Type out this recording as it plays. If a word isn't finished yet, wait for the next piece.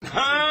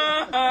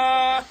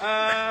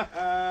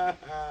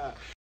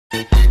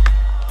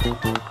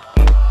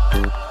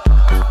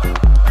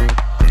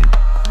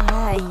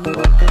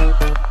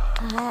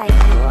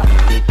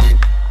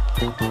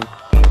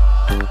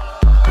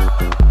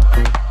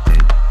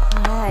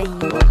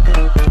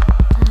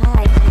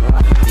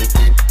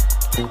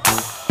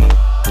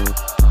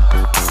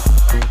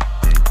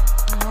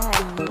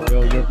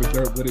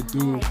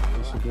do?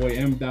 It's your boy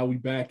M. Dot. We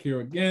back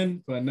here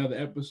again for another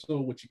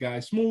episode with you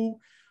guys, Smooth,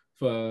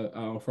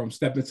 for from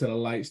Step Into the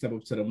Light, Step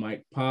Up to the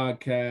Mic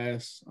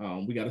podcast.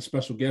 We got a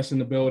special guest in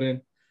the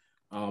building,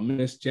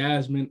 Miss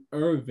Jasmine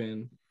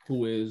Irvin,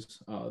 who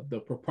is the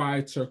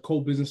proprietor,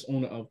 co-business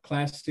owner of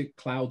Classic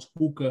Clouds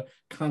Hookah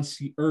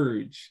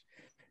Concierge.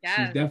 Yes.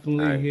 She's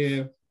definitely Nice.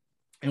 here.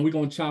 And we're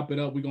going to chop it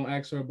up. We're going to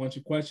ask her a bunch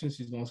of questions.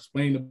 She's going to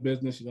explain the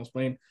business. She's going to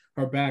explain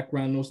her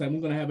background. We're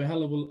going to have a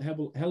hell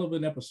of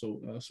an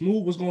episode.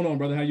 Smooth, what's going on,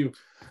 brother? How you?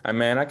 Hey,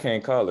 man, I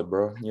can't call it,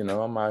 bro. You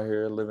know, I'm out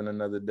here living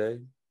another day.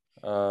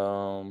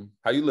 How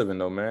you living,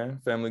 though, man?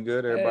 Family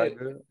good? Everybody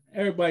good?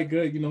 Everybody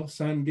good. You know,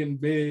 son getting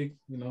big.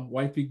 You know,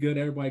 wifey good.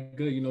 Everybody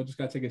good. You know, just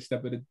got to take a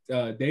step at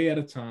a day at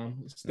a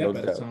time, step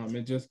at a time,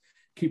 and just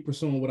keep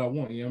pursuing what I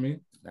want. You know what I mean?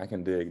 I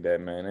can dig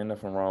that, man. Ain't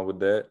nothing wrong with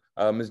that.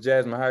 Miss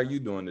Jasmine, how are you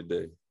doing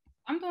today?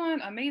 I'm doing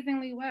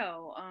amazingly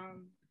well.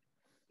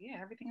 Yeah,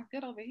 everything is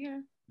good over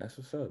here. That's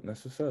what's up.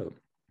 That's what's up.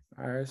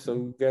 All right, so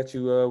we got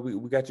you.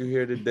 We got you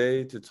here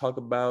today to talk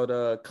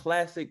about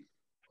classic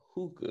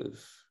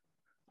hookahs.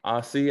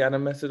 See, I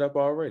done messed it up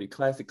already.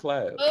 Classic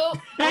Clouds. Oh,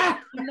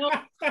 no,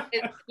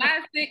 it's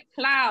Classic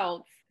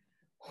Clouds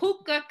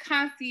Hookah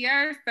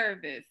Concierge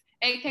Service,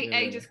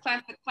 aka just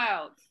Classic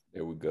Clouds.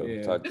 There we go.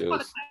 Yeah. Talk It's to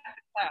called us.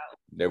 Classic Clouds.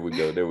 There we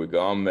go. There we go.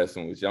 I'm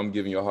messing with you. I'm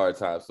giving you a hard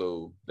time.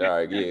 So, all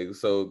right, yeah.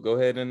 So go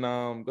ahead and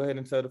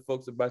tell the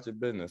folks about your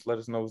business. Let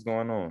us know what's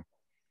going on.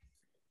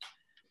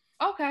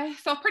 Okay,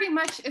 so pretty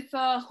much it's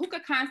a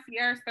hookah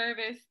concierge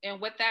service,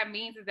 and what that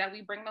means is that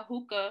we bring the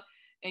hookah,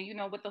 and you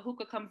know, with the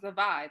hookah comes the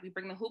vibe. We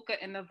bring the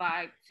hookah and the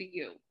vibe to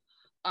you.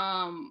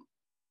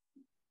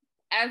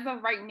 As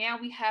of right now,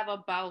 we have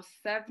about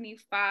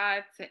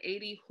 75 to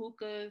 80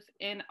 hookahs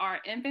in our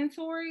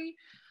inventory.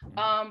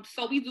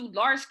 So we do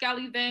large scale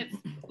events.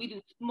 We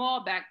do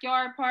small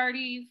backyard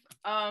parties.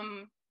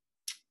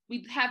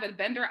 We have a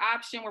vendor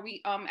option where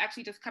we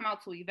actually just come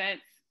out to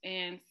events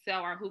and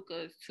sell our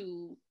hookahs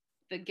to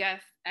the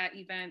guests at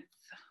events.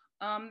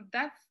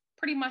 That's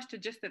pretty much the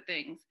gist of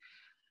things.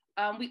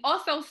 We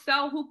also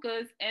sell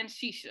hookahs and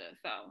shisha.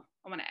 So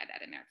I want to add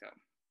that in there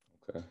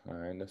too. Okay. All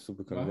right. That's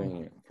super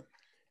convenient.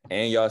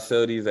 And y'all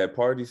sell these at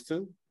parties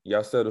too?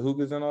 Y'all sell the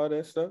hookahs and all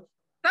that stuff?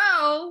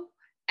 So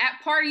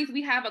at parties,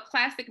 we have a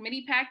classic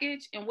mini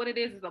package. And what it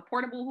is a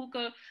portable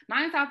hookah.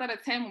 9 times out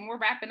of 10, when we're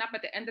wrapping up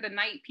at the end of the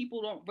night,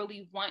 people don't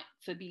really want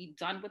to be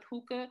done with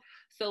hookah.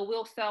 So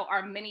we'll sell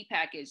our mini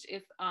package.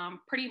 It's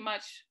pretty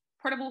much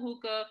portable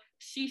hookah,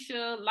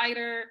 shisha,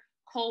 lighter,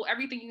 coal,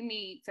 everything you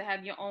need to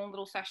have your own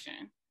little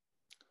session.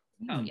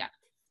 So yeah.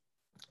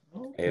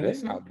 Hey,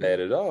 that's not bad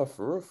at all,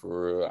 for real,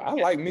 for real. I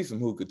like me some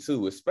hookah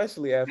too,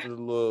 especially after the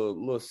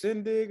little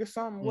shindig or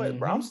something. What,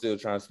 bro? I'm still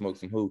trying to smoke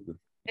some hookah.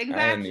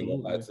 Exactly. I ain't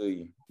even gonna lie to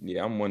you.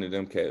 Yeah, I'm one of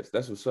them cats.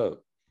 That's what's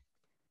up.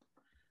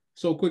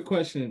 So quick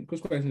question,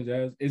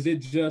 Jazz. Is it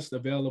just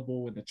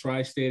available in the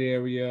tri-state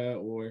area,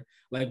 or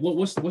like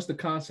what's the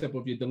concept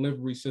of your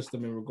delivery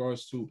system in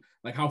regards to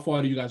like how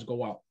far do you guys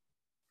go out?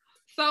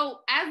 So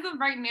as of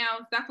right now,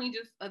 it's definitely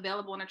just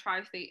available in the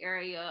tri-state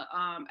area.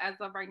 As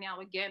of right now,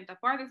 again, the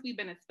farthest we've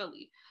been is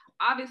Philly.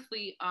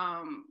 Obviously,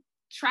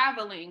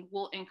 traveling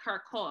will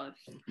incur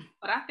costs,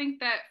 but I think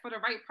that for the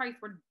right price,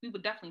 we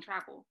would definitely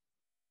travel.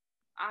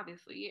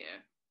 Obviously, yeah.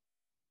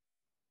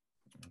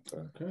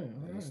 Okay.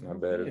 That's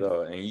not bad at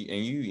all. And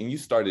you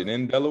started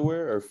in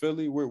Delaware or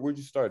Philly? Where'd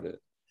you start at?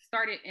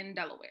 Started in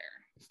Delaware.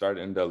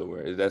 Started in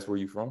Delaware. Is that where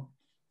you from?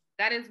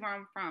 That is where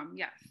I'm from.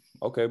 Yes.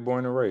 Okay,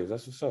 born and raised.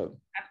 That's what's up.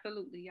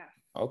 Absolutely, yes.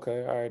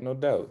 Okay, all right, no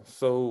doubt.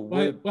 So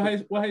what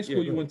high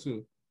school you went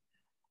to?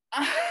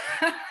 I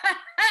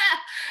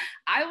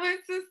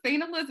went to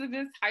St.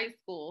 Elizabeth's High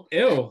School.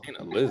 Ew. St.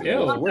 Elizabeth.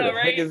 Ew. Where the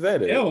heck is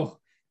that at? Ew.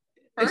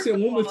 It's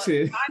in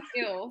Wilmington.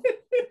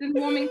 It's in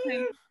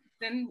Wilmington.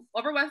 Then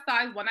Upper West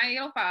Side,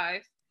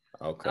 19805.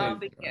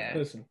 Okay. Yeah.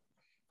 Listen,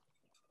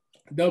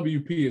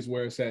 WP is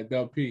where it's at.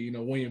 WP, you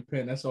know, William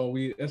Penn. That's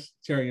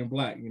Cherry and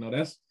Black. You know,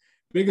 that's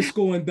biggest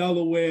school in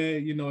Delaware.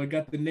 You know, it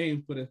got the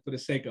name for the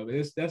sake of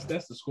it. That's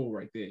the school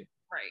right there.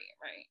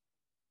 Right.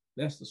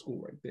 That's the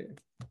school right there.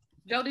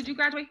 Joe, did you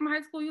graduate from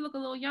high school? You look a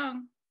little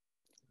young.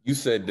 You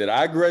said, did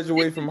I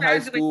graduate from high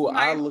school?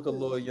 I look a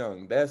little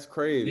young. That's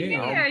crazy.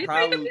 Yeah, you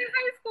probably in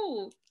high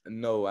school.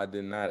 No, I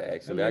did not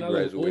actually. I look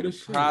graduated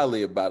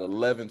probably about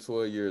 11,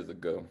 12 years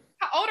ago.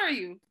 How old are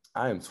you?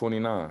 I am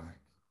 29.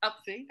 Oh,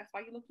 see, that's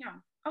why you look young.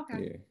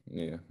 Okay.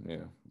 Yeah.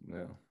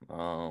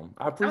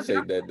 I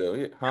appreciate that though.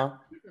 Yeah, huh?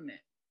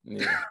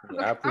 Yeah,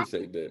 I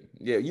appreciate that.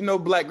 Yeah, you know,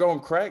 Black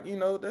going crack. You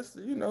know, that's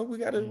we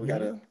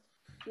gotta.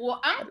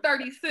 Well, I'm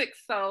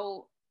 36,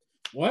 so.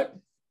 What?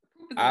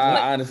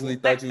 I honestly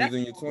thought you was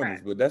in your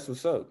 20s, but that's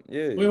what's up.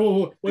 Yeah.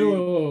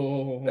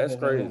 Wait. That's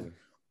crazy.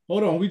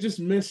 Hold on, we just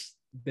missed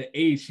the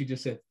age. She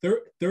just said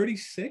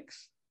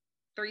 36.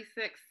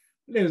 36.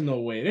 There's no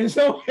way. There's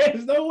no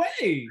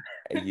way.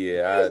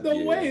 Yeah. There's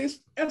no way.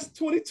 That's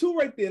 22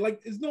 right there.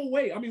 Like, there's no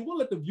way. I mean, we'll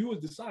let the viewers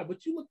decide,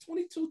 but you look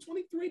 22,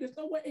 23. There's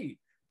no way.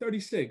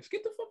 36.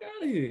 Get the fuck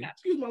out of here. Yeah.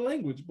 Excuse my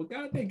language, but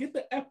goddamn, get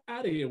the F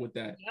out of here with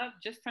that. Yep,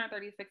 just turned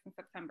 36 in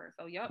September.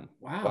 So, yep.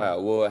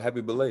 Wow. Well,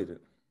 happy belated.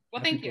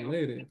 Well, Happy thank you.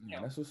 belated.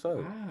 Yeah, that's what's up.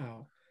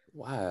 Wow.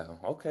 Wow.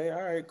 Okay.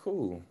 All right.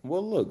 Cool.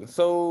 Well, look.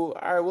 So,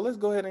 all right. Well, let's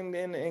go ahead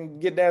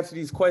and get down to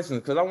these questions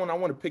because I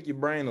want to pick your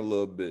brain a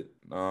little bit.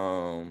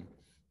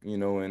 You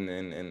know,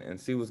 and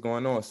see what's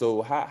going on.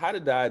 So, how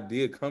did the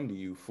idea come to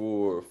you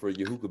for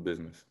your hookah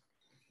business?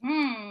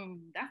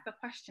 That's the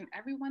question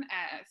everyone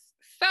asks.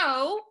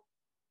 So,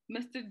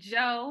 Mr.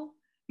 Joe,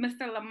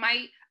 Mr.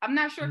 Lamite, I'm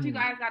not sure if you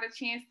guys got a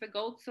chance to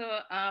go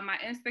to my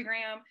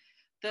Instagram.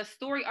 The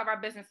story of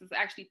our business is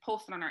actually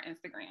posted on our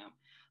Instagram.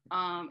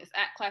 It's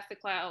at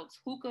Classic Clouds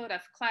Hookah.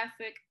 That's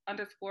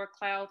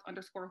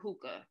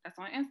classic_clouds_hookah. That's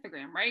on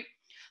Instagram, right?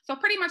 So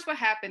pretty much what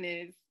happened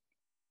is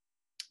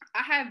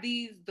I have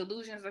these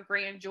delusions of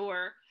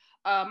grandeur.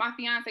 My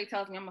fiance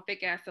tells me I'm a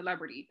fake ass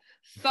celebrity.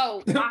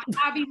 So my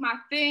hobby, my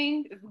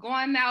thing is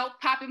going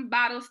out, popping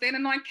bottles,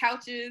 standing on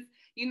couches,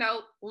 you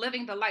know,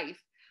 living the life.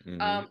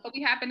 So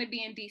we happen to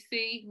be in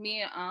DC,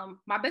 me and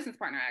my business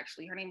partner,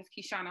 actually. Her name is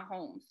Keshana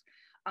Holmes.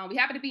 We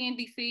happened to be in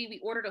DC. We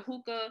ordered a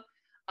hookah.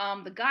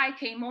 The guy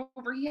came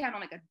over. He had on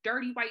like a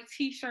dirty white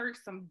t-shirt,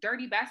 some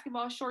dirty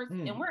basketball shorts,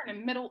 and we're in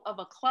the middle of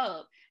a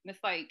club. And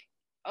it's like,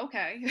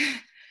 okay.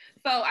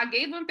 So I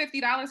gave him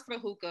 $50 for the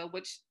hookah,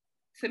 which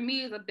to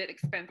me is a bit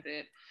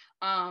expensive.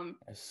 I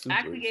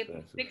actually gave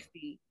him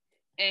 $60,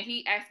 and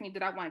he asked me,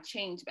 did I want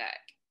change back?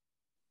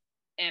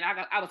 And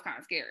I was kind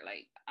of scared,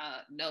 like,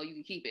 no, you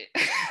can keep it.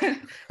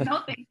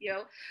 No, thank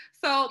you.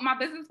 So my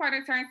business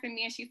partner turns to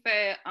me and she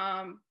said,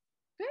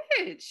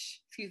 bitch,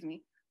 excuse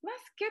me,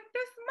 let's get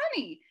this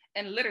money.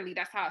 And literally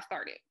that's how it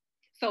started.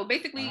 So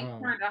basically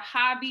turned a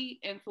hobby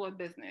into a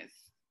business.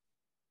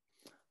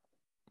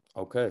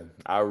 Okay.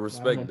 I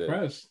respect that. I'm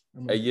impressed.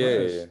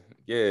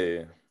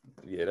 Yeah.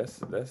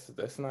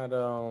 That's not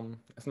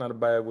a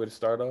bad way to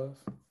start off.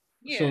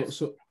 Yeah.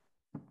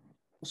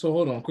 So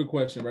hold on, quick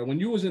question, right? When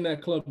you was in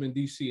that club in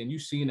DC and you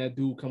seen that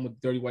dude come with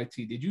dirty white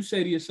tee, did you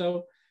say to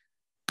yourself,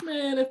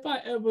 man, if I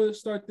ever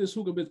start this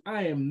hookah business,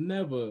 I am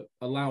never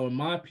allowing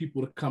my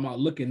people to come out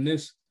looking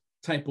this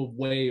type of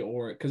way,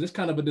 or because it's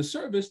kind of a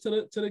disservice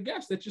to the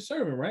guests that you're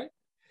serving, right?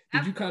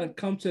 Did you kind of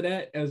come to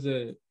that as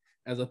a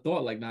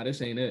thought, like, nah,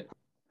 this ain't it?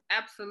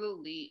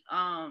 Absolutely.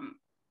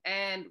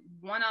 And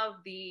one of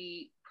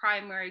the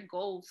primary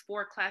goals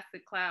for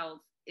Classic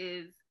Clouds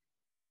is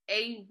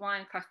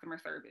A1 customer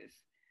service.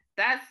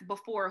 That's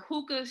before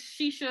hookah,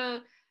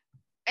 shisha,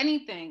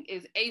 anything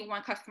is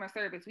A1 customer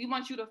service. We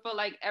want you to feel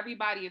like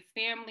everybody is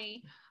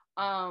family.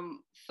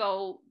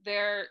 So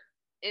there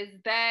is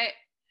that.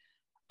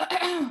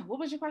 What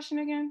was your question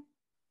again?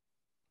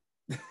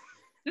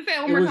 Just say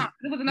it one more time.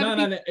 It was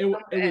another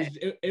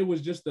it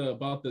was just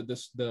about the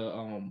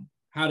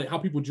how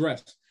people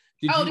dress.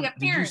 The appearance.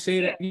 Did you say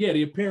that? Yeah,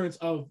 the appearance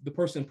of the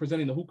person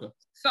presenting the hookah.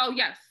 So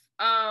yes,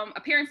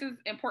 appearance is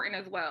important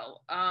as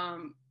well.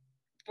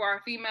 For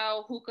our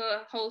female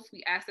hookah hosts,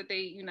 we ask that they,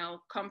 you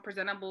know, come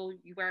presentable.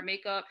 You wear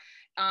makeup.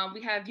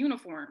 We have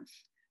uniforms.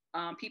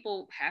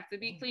 People have to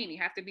be clean. You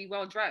have to be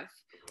well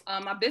dressed.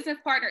 My business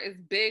partner is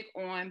big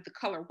on the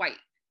color white.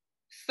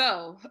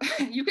 So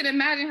you can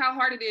imagine how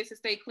hard it is to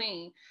stay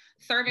clean.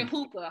 Serving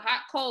hookah,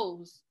 hot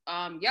coals,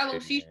 yellow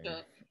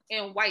shisha,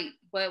 and white.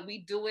 But we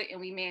do it and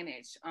we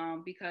manage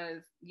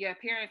because your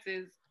appearance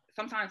is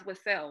sometimes what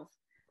sells,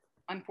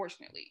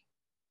 unfortunately.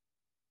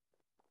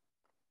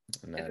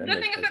 It's a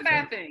good thing, it's a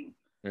bad thing.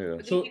 Yeah.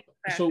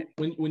 So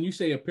when you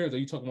say appearance, are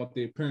you talking about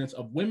the appearance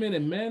of women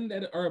and men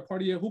that are a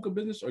part of your hookah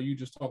business, or are you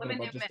just talking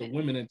about just the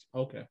women?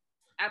 Okay.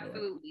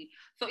 Absolutely. Right.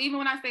 So even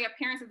when I say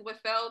appearance is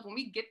what sells, when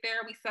we get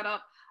there, we set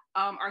up.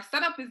 Our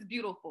setup is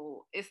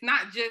beautiful. It's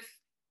not just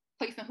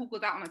placing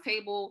hookahs out on a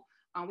table.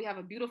 We have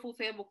a beautiful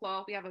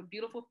tablecloth. We have a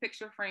beautiful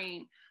picture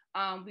frame.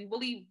 We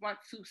really want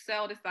to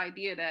sell this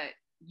idea that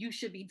you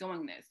should be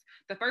doing this.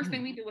 The first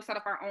thing we do is set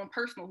up our own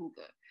personal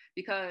hookah.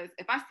 Because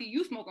if I see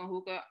you smoking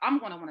hookah, I'm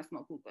going to want to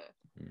smoke hookah.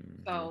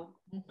 So,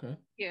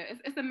 yeah,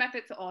 it's a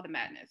method to all the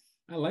madness.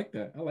 I like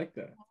that. All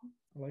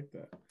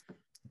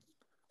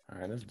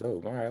right, that's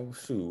dope. All right, well,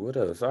 shoot, what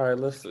else? All right,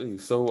 let's see.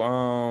 So,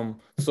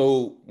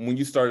 so when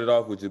you started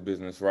off with your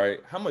business, right,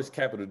 how much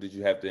capital did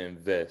you have to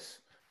invest?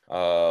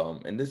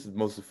 And this is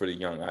mostly for the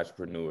young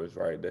entrepreneurs,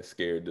 right, that's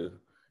scared to,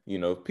 you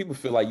know, people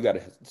feel like you got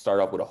to start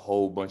off with a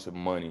whole bunch of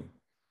money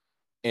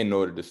in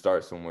order to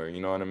start somewhere.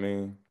 You know what I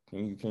mean?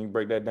 Can you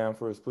break that down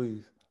for us,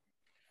 please?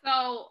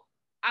 So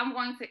I'm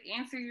going to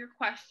answer your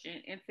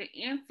question. And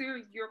to answer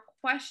your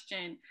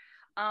question,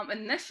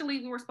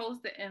 initially we were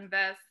supposed to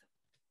invest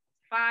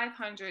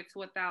 $500 to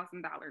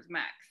 $1,000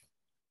 max,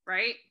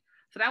 right?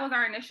 So that was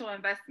our initial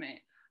investment.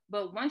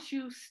 But once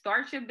you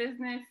start your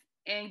business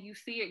and you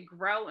see it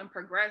grow and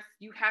progress,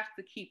 you have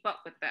to keep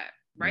up with that,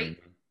 right?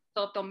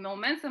 So if the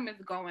momentum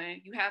is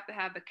going, you have to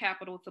have the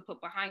capital to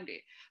put behind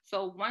it.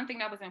 So one thing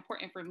that was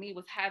important for me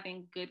was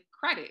having good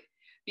credit.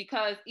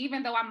 Because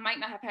even though I might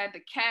not have had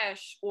the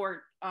cash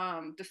or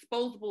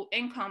disposable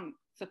income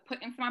to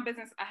put into my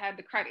business, I had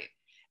the credit.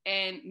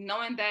 And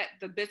knowing that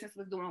the business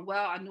was doing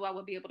well, I knew I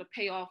would be able to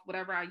pay off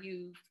whatever I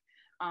used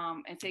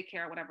and take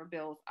care of whatever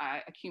bills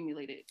I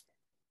accumulated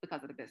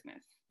because of the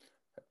business.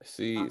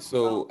 See,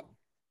 so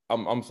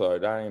I'm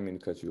sorry, I didn't mean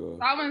to cut you off.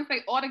 So I want to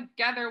say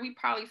altogether, we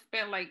probably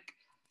spent like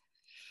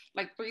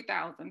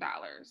 $3,000.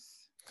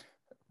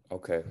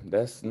 Okay,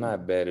 that's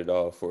not bad at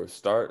all for a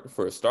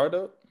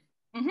startup.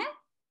 Mm-hmm.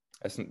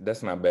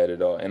 That's not bad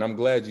at all. And I'm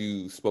glad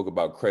you spoke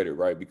about credit,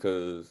 right?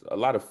 Because a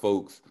lot of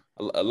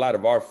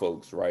our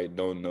folks, right,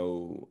 don't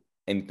know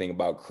anything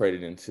about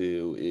credit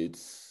until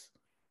it's,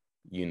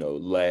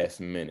 last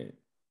minute.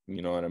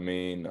 You know what I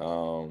mean?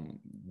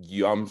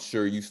 I'm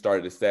sure you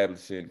started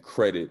establishing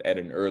credit at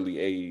an early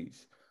age.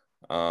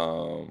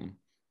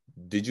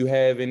 Did you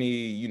have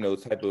any,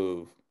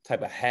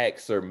 type of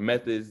hacks or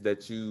methods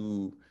that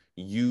you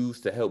use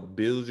to help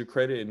build your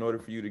credit in order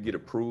for you to get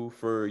approved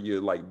for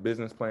your like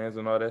business plans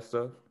and all that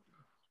stuff?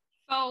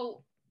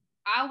 So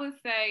I would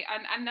say,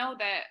 I know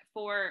that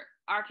for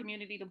our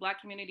community, the Black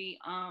community,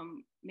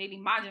 maybe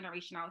my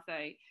generation, I would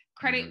say,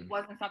 credit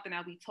wasn't something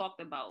that we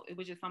talked about. It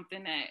was just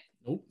something that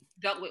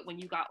dealt with when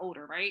you got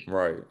older, right?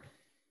 Right.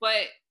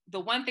 But the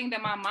one thing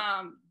that my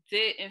mom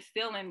did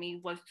instill in me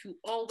was to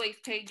always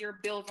pay your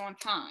bills on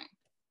time.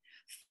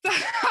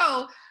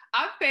 So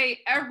I've paid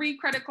every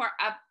credit card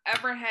I've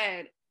ever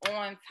had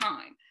on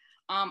time.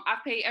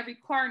 I've paid every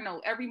car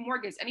note, every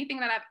mortgage, anything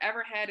that I've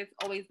ever had has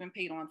always been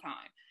paid on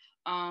time.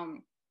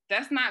 I'm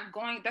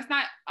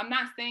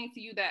not saying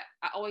to you that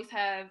I always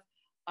have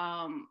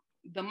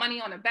the money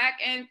on the back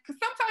end, because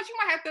sometimes you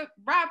might have to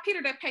rob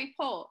Peter to pay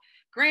Paul.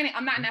 Granted,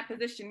 I'm not in that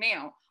position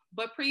now,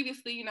 but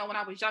previously, when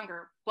I was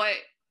younger, but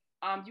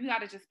you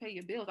got to just pay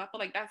your bills. I feel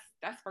like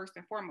that's first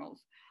and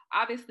foremost.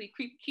 Obviously,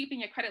 keeping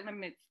your credit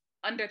limits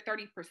under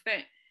 30%,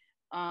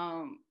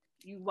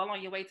 you well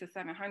on your way to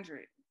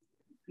 700.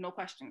 No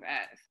questions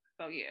asked.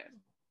 So yeah.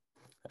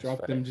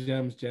 Drop them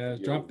gems, Jazz.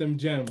 Drop them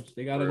gems.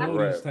 They gotta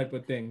know these type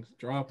of things.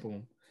 Drop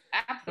them.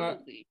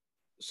 Absolutely.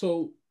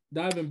 So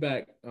diving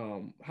back,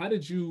 how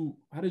did you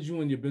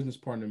and your business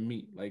partner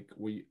meet?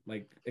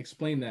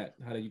 Explain that.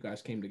 How did you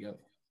guys came together?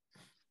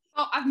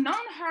 So I've known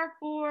her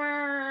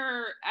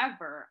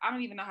forever. I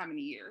don't even know how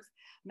many years.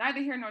 Neither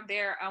here nor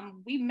there.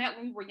 We met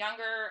when we were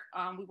younger.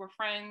 We were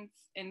friends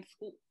in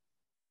school.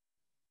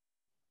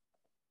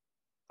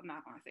 I'm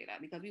not going to say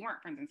that because we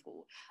weren't friends in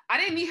school. I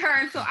didn't meet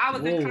her until I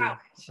was in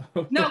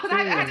college. No, because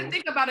I had to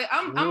think about it.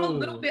 I'm a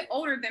little bit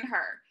older than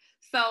her.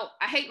 So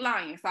I hate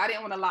lying. So I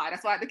didn't want to lie.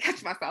 That's why I had to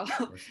catch myself.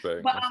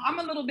 But I'm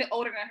a little bit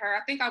older than her.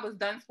 I think I was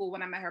done school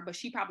when I met her, but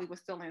she probably was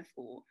still in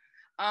school.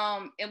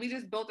 And we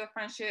just built a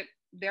friendship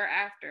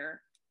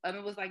thereafter.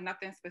 It was like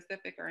nothing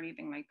specific or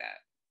anything like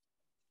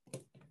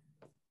that.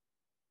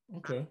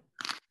 Okay.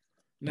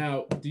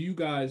 Now, do you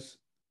guys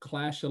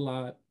clash a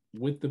lot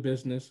with the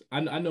business? I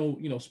know,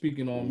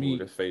 speaking on me,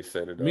 the face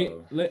said it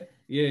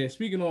all.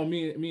 Speaking on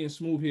me and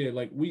Smooth here,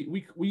 like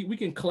we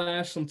can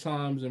clash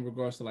sometimes in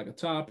regards to like a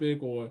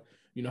topic or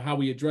how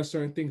we address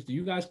certain things. Do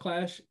you guys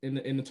clash in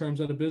the terms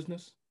of the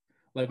business,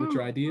 like with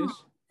your ideas?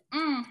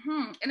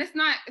 Mm-hmm. And it's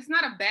not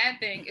a bad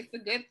thing. It's a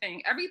good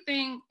thing.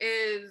 Everything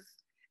is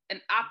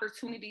an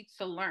opportunity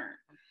to learn.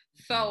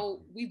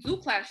 So we do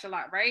clash a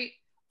lot, right?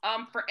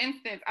 For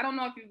instance, I don't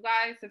know if you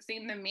guys have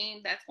seen the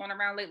meme that's going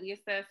around lately. It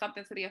says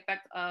something to the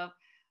effect of,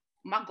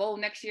 my goal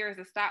next year is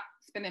to stop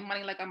spending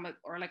money like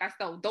I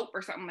sell dope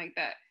or something like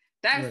that.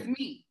 That's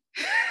me.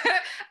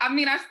 I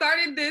mean, I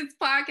started this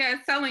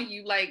podcast telling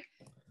you like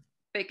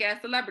fake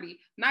ass celebrity.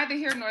 Neither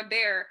here nor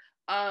there.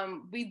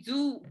 We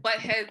do butt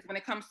heads when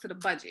it comes to the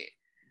budget.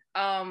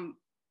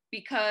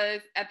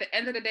 Because at the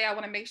end of the day, I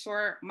want to make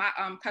sure my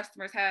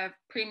customers have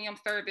premium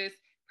service,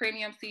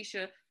 premium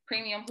shisha,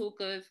 premium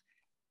hookahs.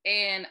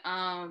 And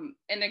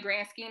in the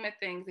grand scheme of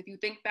things, if you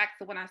think back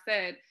to when I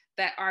said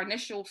that our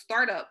initial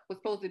startup was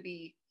supposed to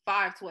be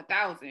 5 to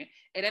 1,000,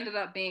 it ended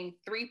up being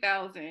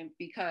 3,000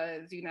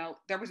 because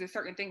there was just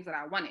certain things that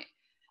I wanted.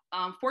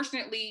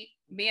 Fortunately,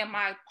 me and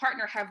my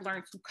partner have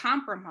learned to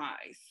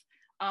compromise.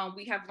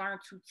 We have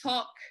learned to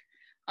talk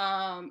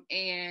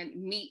and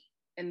meet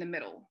in the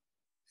middle.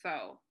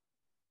 So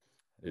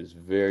it's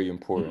very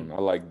important. I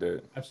like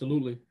that.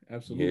 Absolutely.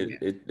 Yeah,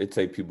 it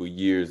take people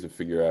years to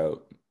figure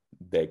out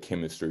that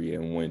chemistry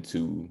and when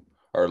to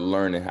or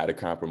learning how to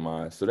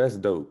compromise. So that's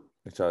dope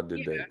that y'all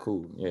did that.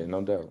 Cool. Yeah,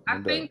 no doubt.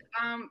 I think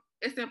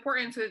it's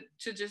important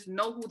to just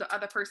know who the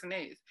other person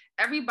is.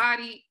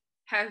 Everybody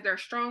has their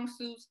strong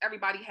suits.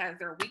 Everybody has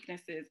their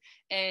weaknesses,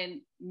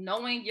 and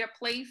knowing your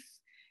place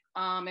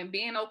and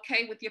being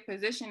okay with your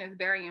position is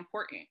very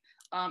important.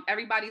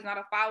 Everybody's not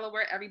a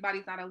follower.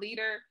 Everybody's not a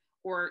leader,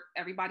 or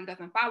everybody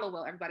doesn't follow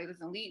well. Everybody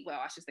doesn't lead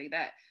well. I should say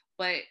that.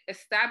 But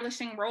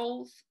establishing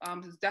roles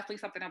is definitely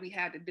something that we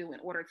had to do in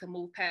order to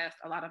move past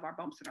a lot of our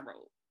bumps in the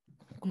road.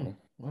 Oh,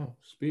 wow,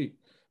 speak.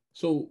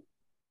 So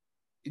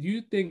do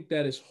you think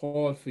that it's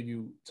hard for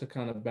you to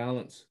kind of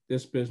balance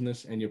this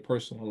business and your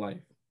personal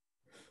life?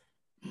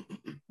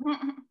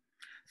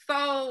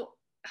 So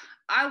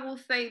I will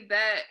say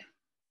that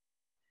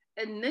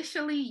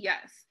initially,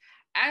 yes.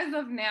 As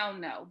of now,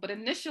 no. But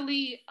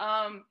initially,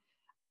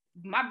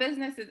 my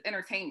business is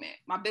entertainment.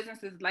 My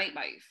business is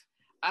nightlife.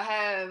 I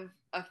have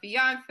a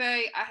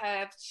fiance. I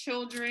have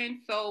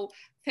children. So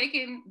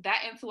taking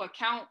that into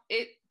account,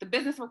 the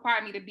business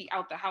required me to be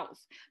out the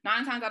house.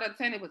 9 times out of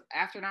 10, it was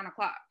after 9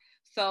 o'clock.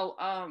 So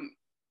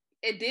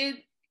it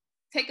did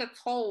take a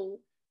toll,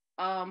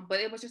 but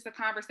it was just a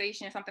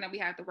conversation, something that we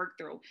had to work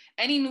through.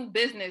 Any new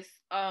business,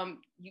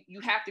 you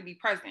have to be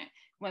present.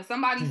 When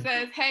somebody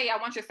says, hey, I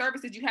want your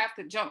services, you have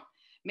to jump.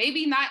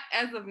 Maybe not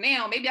as of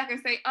now. Maybe I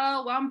can say,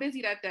 oh, well, I'm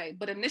busy that day.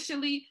 But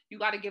initially, you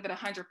got to give it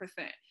 100%.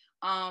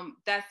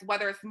 That's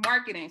whether it's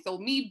marketing. So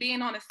me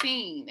being on a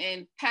scene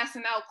and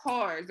passing out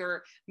cards,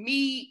 or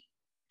me,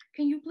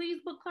 can you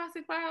please book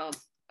Classic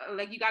Files?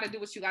 Like, you got to do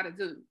what you got to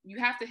do. You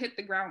have to hit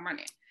the ground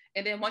running.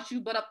 And then once you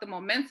build up the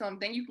momentum,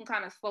 then you can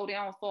kind of slow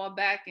down, fall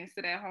back, and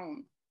sit at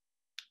home.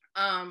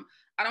 I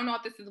don't know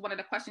if this is one of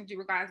the questions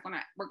you guys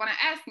were gonna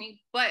ask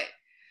me, but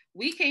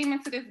we came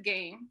into this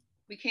game.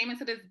 We came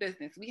into this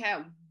business. We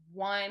had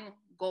one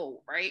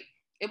goal, right?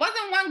 It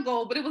wasn't one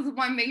goal, but it was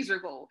one major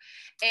goal.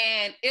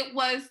 And it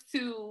was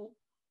to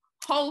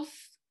host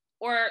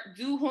or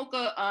do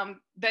hookah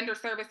vendor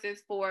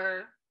services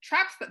for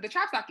the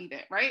Trap Stock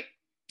event, right?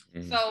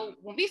 Mm-hmm. So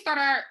when we start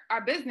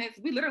our business,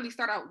 we literally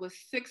start out with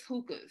 6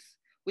 hookahs.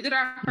 We did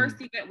our first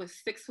event with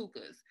 6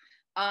 hookahs.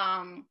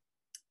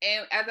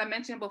 And as I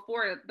mentioned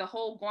before, the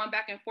whole going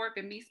back and forth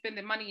and me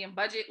spending money and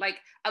budget, like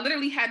I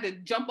literally had to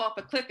jump off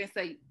a cliff and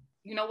say,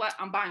 you know what,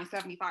 I'm buying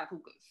 75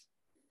 hookahs.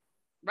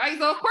 Right?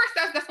 So of course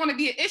that's going to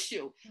be an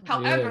issue.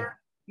 However,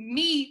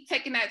 me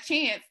taking that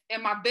chance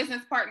and my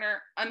business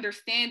partner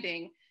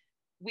understanding,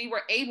 we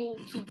were able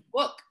to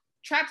book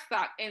Trap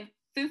Stock. And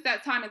since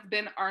that time, it's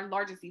been our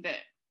largest event.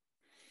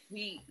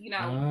 We,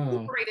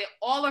 recuperated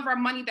all of our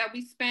money that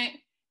we spent,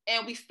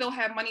 and we still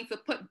have money to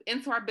put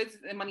into our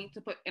business and money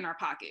to put in our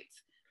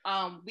pockets.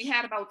 We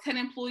had about 10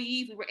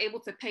 employees. We were able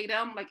to pay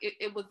them. Like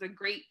it was a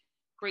great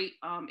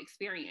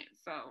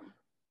experience.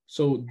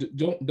 So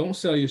don't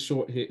sell your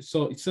short here.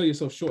 So sell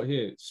yourself short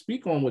here.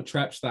 Speak on what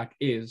Trap Stock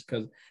is,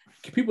 because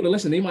people that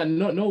listen, they might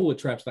not know what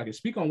Trap Stock is.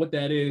 Speak on what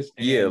that is.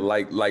 And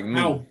like me.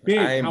 How big,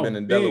 I ain't been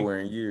in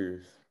Delaware in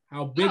years.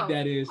 How big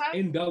that is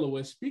in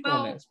Delaware. Speak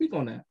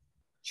on that.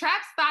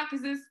 Trap Stock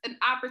is an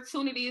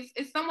opportunity.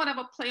 It's somewhat of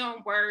a play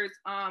on words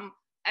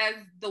as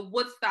the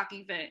Woodstock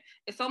event.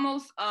 It's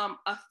almost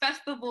a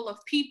festival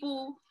of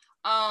people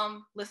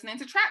listening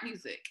to trap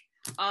music.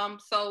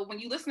 So when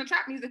you listen to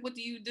trap music, what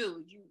do?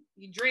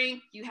 You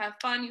drink, you have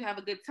fun, you have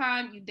a good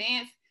time, you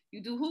dance,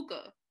 you do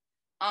hookah.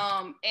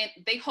 And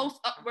they host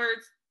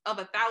upwards of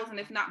 1,000,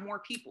 if not more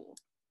people.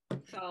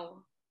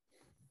 So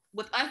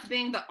with us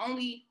being the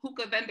only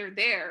hookah vendor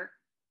there,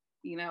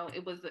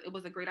 it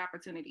was a great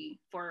opportunity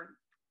for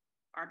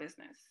our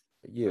business.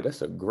 Yeah,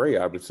 that's a great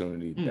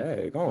opportunity.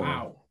 Daggone.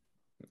 Wow.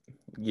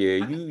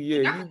 Yeah,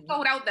 you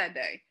sold out that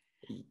day.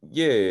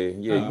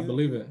 Yeah. I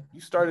believe it. You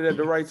started at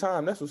the right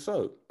time. That's what's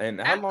up. And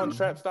how long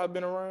Trap Stock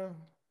been around?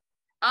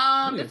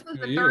 This was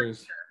the third year.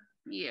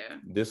 Yeah.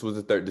 This was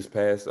the third. This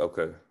past.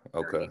 Okay.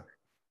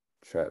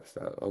 Trap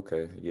Stock.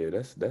 Okay. Yeah,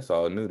 that's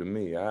all new to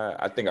me.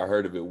 I think I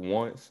heard of it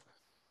once.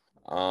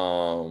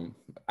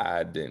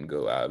 I didn't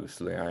go.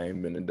 Obviously, I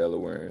ain't been to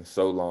Delaware in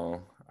so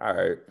long. All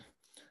right.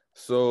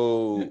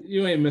 So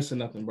you ain't missing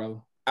nothing,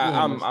 brother.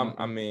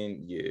 I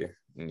mean, yeah,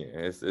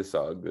 it's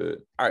all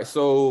good. All right,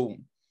 so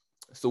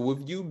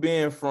with you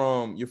being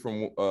you're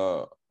from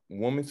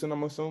Wilmington,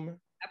 I'm assuming?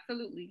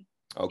 Absolutely.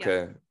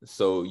 Okay, yeah.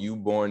 So you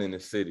born in the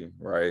city,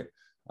 right?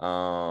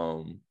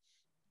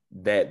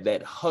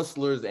 That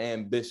hustler's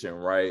ambition,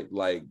 right?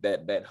 Like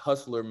that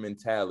hustler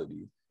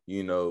mentality,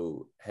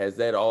 has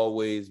that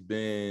always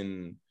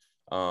been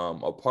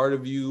a part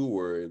of you,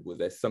 or was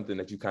that something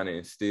that you kind of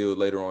instilled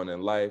later on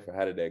in life, or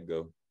how did that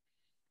go?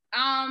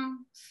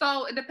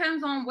 So it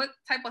depends on what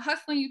type of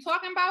hustling you're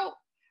talking about.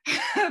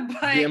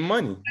 But getting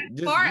money,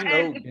 just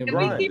grinding.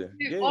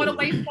 All the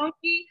way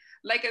funky,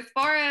 like as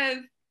far as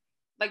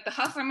like the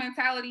hustler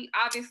mentality,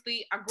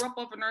 obviously I grew up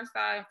over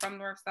Northside. I'm from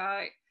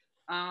Northside.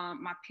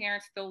 My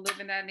parents still live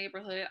in that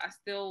neighborhood. I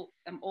still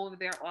am over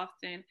there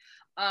often.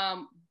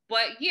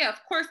 But yeah,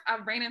 of course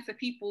I've ran into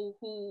people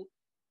who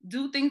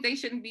do things they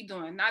shouldn't be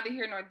doing, neither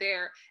here nor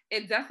there.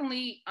 It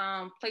definitely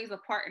plays a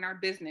part in our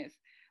business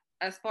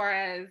as far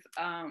as,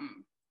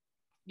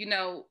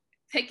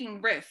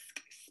 taking risk,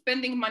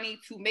 spending money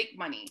to make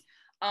money.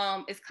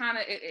 It's kind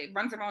of, it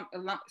runs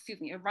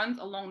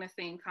along the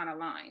same kind of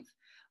lines.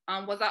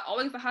 Was I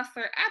always a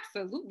hustler?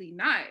 Absolutely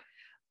not.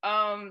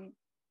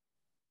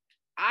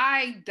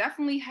 I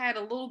definitely had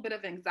a little bit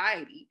of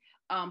anxiety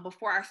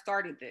before I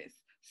started this.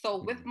 So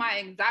with my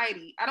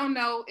anxiety, I don't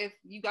know if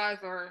you guys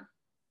are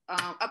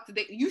up to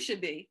date. You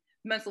should be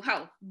mental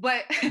health,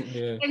 but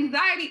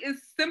anxiety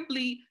is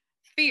simply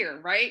fear,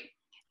 right?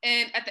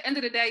 And at the end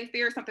of the day,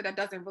 fear is something that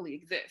doesn't really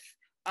exist.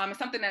 It's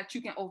something that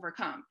you can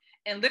overcome.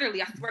 And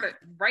literally, I swear to,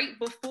 right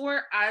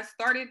before I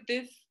started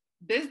this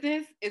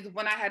business is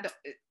when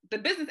the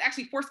business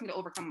actually forced me to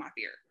overcome my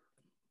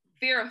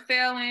fear of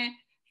failing,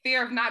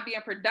 fear of not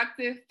being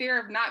productive, fear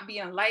of not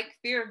being liked,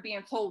 fear of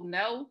being told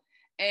no.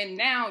 And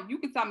now you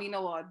can tell me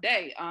no all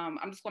day. I'm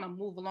just going to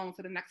move along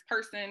to the next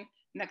person,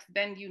 next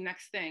venue,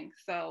 next thing.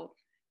 So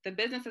the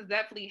business has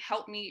definitely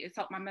helped me. It's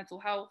helped my mental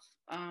health.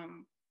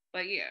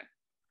 But yeah.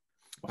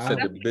 You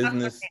said the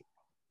business,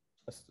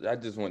 I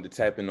just wanted to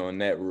tap in on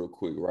that real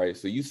quick, right?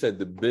 So you said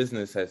the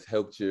business has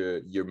helped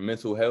your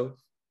mental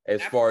health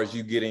as far as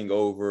you getting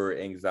over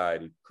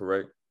anxiety,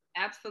 correct?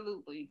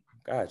 Absolutely.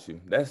 Got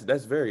you.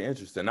 That's very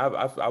interesting.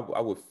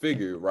 I would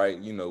figure, right,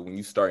 you know, when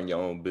you starting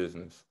your own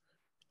business,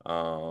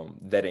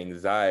 that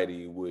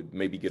anxiety would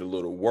maybe get a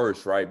little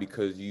worse, right?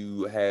 Because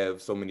you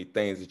have so many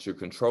things that you're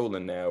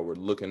controlling now or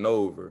looking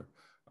over.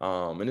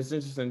 And it's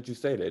interesting that you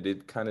say that.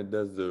 It kind of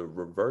does the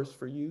reverse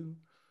for you.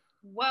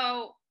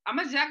 Well, I'm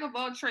a jack of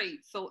all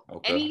trades. So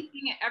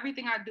anything and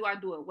everything I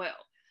do it well.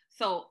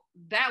 So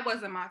that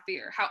wasn't my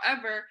fear.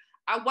 However,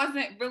 I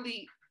wasn't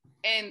really,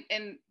 and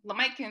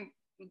Lamike can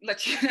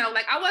let you know,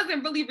 like I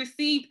wasn't really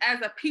received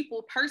as a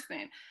people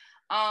person.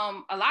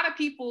 A lot of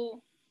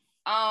people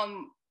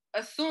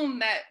assume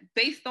that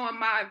based on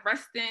my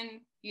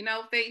resting,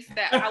 face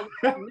that I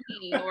was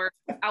mean or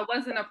I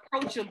wasn't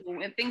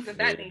approachable and things of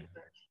that nature.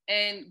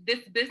 And this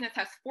business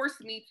has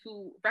forced me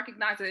to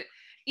recognize it.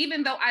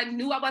 Even though I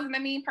knew I wasn't a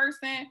mean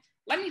person,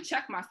 let me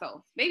check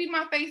myself. Maybe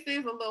my face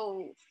is a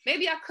little,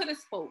 maybe I could have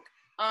spoke.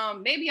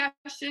 Maybe I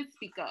should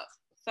speak up.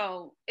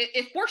 So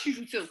it forces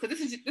you to, because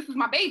this is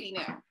my baby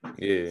now.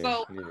 Yeah.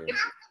 So yeah.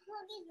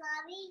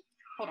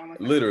 Hold on.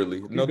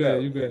 Literally, no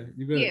doubt. You good.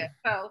 Yeah.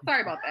 So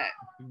sorry about that.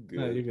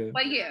 No, you're good.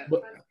 But yeah.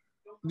 But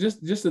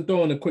just to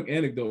throw in a quick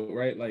anecdote,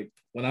 right? Like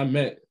when I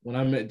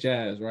met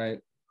Jazz, right?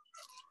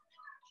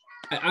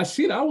 I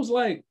seen her, I was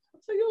like,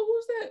 yo,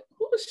 who's that?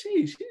 Who is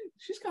she?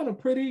 She's kind of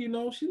pretty, you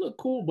know. She looked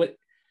cool, but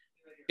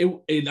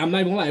I'm not even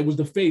gonna lie, it was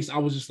the face. I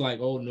was just like,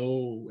 oh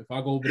no, if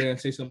I go over there and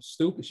say something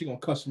stupid, she gonna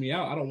cuss me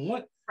out. I don't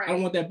want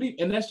that beef.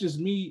 And that's just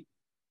me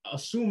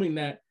assuming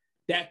that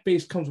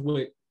face comes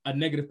with a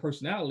negative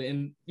personality.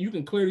 And you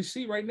can clearly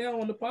see right now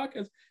on the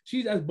podcast,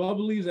 she's as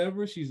bubbly as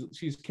ever.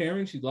 She's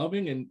caring, she's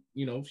loving, and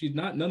you know, she's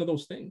not none of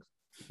those things.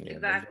 Yeah,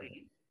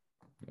 exactly.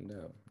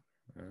 No.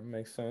 That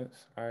makes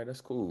sense. All right,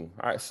 that's cool.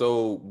 All right,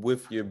 so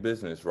with your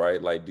business,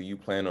 right? Like, do you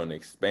plan on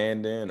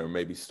expanding or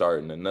maybe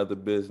starting another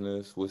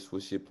business?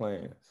 What's your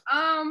plans?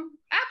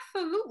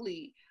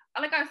 Absolutely.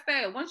 Like I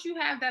said, once you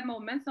have that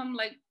momentum,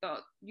 like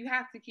you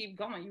have to keep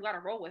going. You got to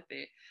roll with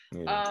it.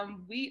 Yeah.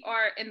 We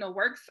are in the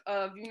works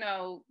of,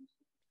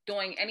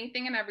 doing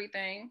anything and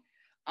everything.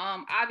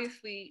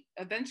 Obviously,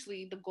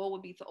 eventually the goal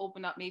would be to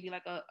open up maybe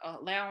like a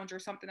lounge or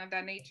something of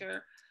that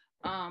nature.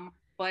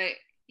 But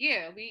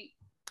yeah, we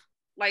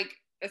like,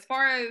 as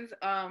far as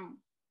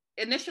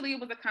initially it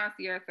was a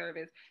concierge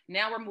service.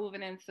 Now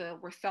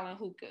we're selling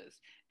hookahs.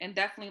 And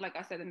definitely, like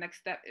I said, the next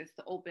step is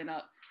to open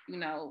up,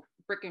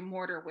 brick and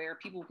mortar where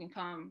people can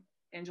come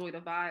enjoy the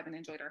vibe and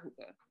enjoy their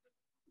hookah.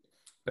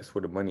 That's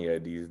where the money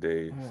at these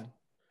days.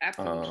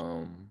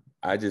 Absolutely.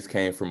 I just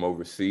came from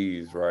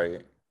overseas,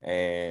 right?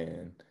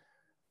 And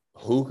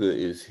hookah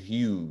is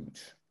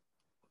huge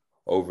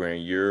over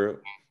in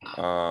Europe.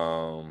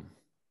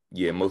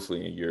 Yeah,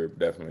 mostly in Europe,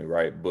 definitely,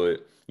 right?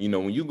 But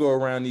when you go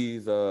around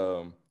these,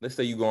 let's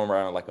say you go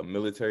around like a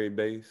military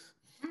base,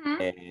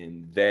 mm-hmm.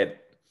 and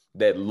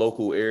that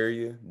local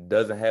area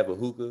doesn't have a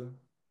hookah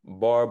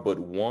bar but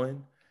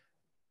one,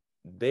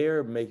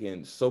 they're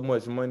making so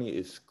much money,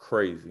 it's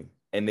crazy.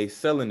 And they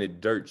selling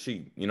it dirt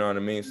cheap, you know what I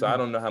mean? So I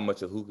don't know how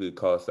much a hookah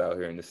costs out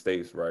here in the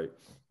States, right?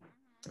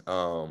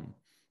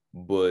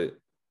 But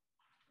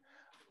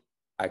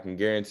I can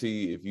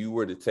guarantee if you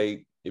were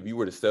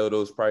to sell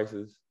those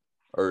prices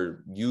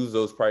or use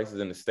those prices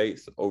in the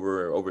States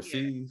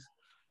overseas,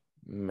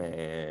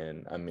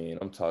 man, I mean,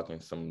 I'm talking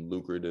some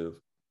lucrative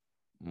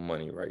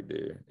money right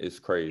there. It's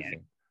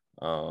crazy.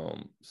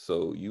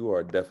 So you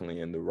are definitely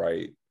in the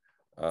right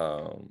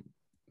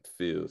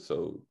field.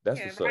 So that's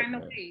what's up,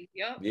 man.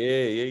 Yep.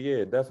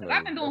 Yeah, definitely.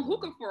 I've been doing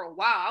hookah for a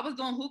while. I was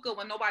doing hookah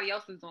when nobody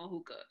else was doing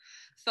hookah.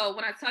 So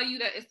when I tell you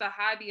that it's a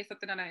hobby, it's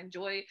something that I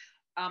enjoy.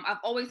 I've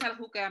always had a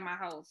hookah at my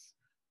house.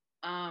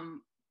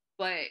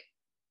 But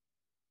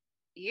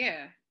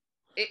yeah,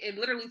 it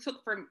literally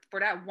took for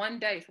that one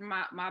day from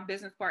my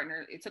business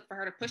partner, it took for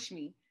her to push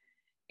me.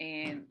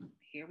 And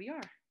here we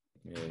are.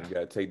 Yeah, you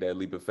gotta take that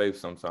leap of faith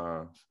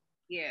sometimes.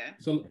 Yeah.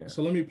 So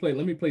let me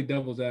play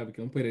devil's advocate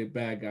and play the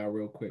bad guy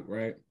real quick,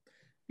 right?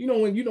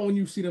 When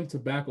you see them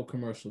tobacco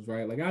commercials,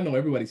 right? Like I know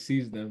everybody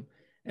sees them,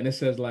 and it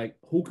says like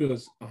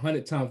hookah's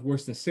 100 times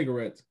worse than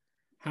cigarettes.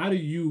 How do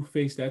you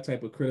face that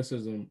type of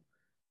criticism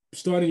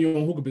starting your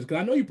own hookah business?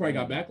 Because I know you probably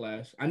got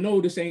backlash. I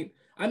know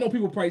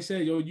people probably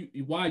say, yo,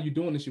 why are you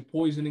doing this? You're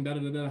poisoning, da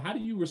da da. How do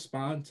you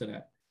respond to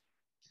that?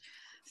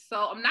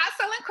 So I'm not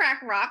selling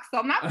crack rock, so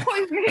I'm not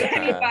poisoning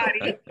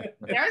anybody.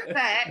 There's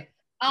that.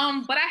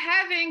 But I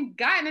haven't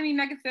gotten any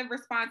negative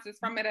responses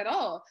from it at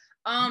all.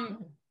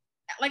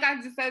 Like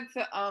I just said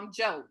to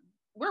Joe,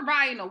 we're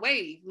riding a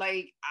wave.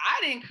 Like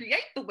I didn't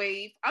create the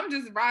wave. I'm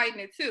just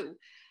riding it too.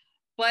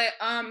 But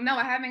no,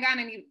 I haven't gotten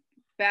any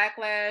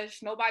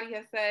backlash. Nobody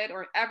has said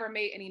or ever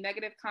made any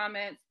negative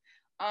comments.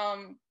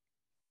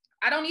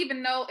 I don't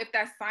even know if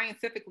that's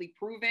scientifically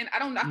proven. I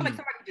feel like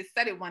somebody just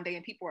said it one day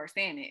and people are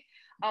saying it.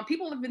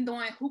 People have been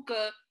doing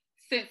hookah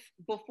since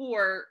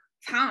before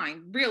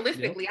time.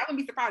 Realistically, I wouldn't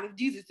be surprised if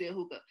Jesus did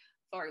hookah.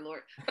 Sorry,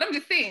 Lord, but I'm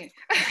just saying.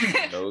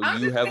 No,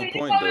 you have a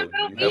point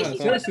though.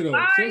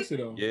 Seriously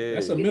though. Yeah,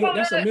 that's a Middle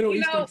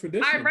Eastern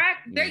tradition. Iraq,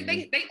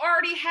 they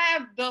already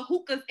have the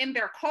hookahs in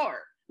their car.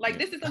 Like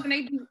this is something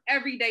they do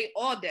every day,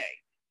 all day.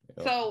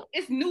 Yep. So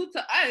it's new to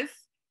us,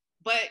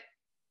 but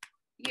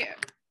yeah.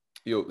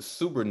 Yo,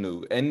 super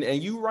new. And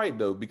you right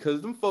though,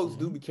 because them folks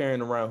do be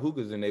carrying around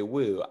hookahs and they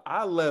will.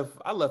 I left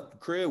the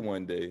crib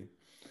one day.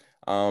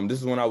 This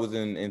is when I was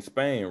in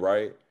Spain,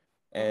 right?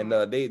 And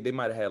they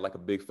might have had like a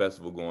big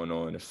festival going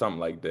on or something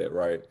like that,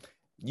 right?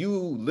 You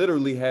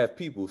literally have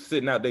people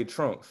sitting out their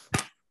trunks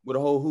with a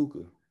whole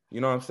hookah.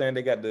 You know what I'm saying?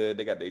 They got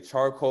their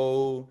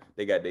charcoal,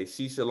 they got their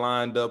shisha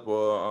lined up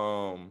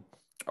or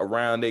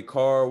around their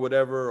car or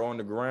whatever on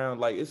the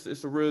ground. Like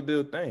it's a real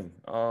deal thing.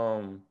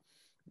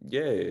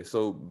 Yeah,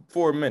 so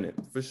for a minute,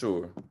 for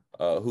sure.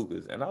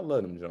 Hookahs, and I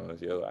love them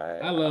Jones, yo.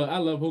 I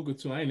love hookah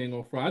too. I ain't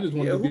gonna fry. I just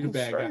want to be the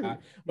bad guy,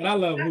 but I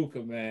love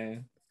hookah,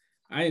 man.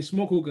 I ain't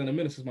smoked hookah in a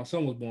minute since my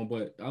son was born,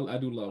 but I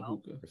do love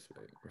hookah.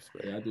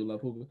 Respect. Yeah, I do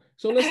love hookah.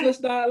 So let's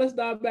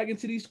dive back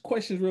into these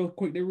questions real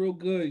quick. They're real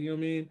good. You know what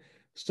I mean?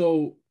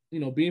 So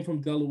being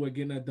from Delaware,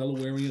 getting that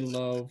Delawarean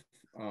love.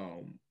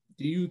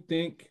 Do you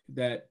think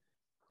that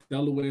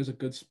Delaware is a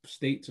good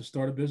state to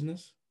start a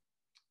business?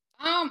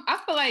 I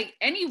feel like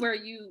anywhere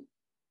you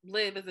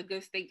live is a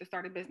good state to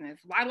start a business.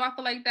 Why do I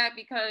feel like that?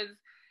 Because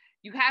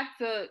you have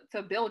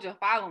to build your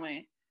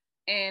following.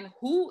 And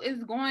who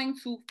is going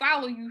to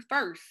follow you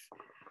first?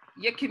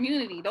 Your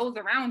community, those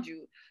around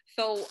you.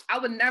 So I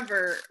would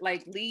never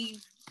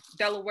leave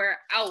Delaware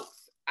out.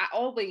 I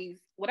always,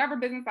 whatever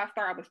business I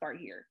start, I would start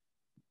here.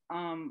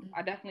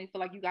 I definitely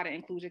feel like you got to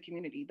include your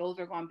community. Those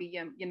are going to be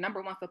your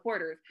number one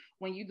supporters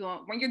when you're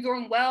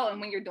doing well and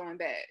when you're doing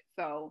bad.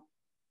 So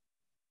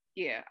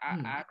yeah,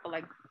 I feel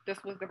like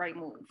this was the right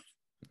move.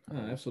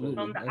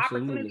 Absolutely. The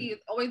opportunity is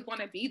always going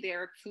to be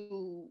there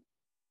to,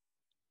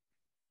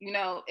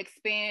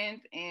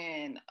 expand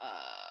and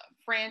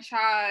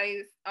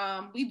franchise.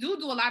 We do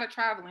a lot of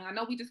traveling. I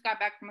know we just got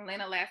back from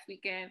Atlanta last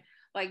weekend,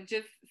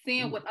 just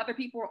seeing what other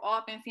people are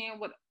off and seeing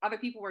what other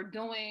people are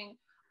doing,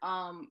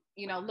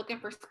 looking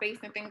for space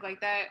and things like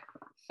that.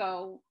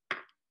 So,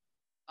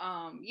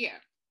 yeah.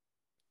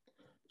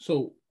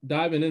 So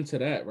diving into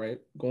that, right,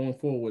 going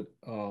forward,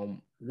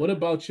 what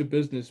about your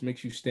business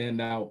makes you stand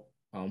out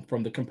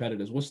from the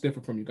competitors? What's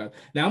different from you guys?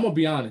 Now, I'm going to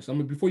be honest. I'm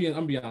going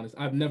to be honest.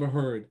 I've never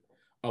heard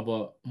of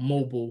a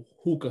mobile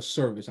hookah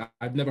service.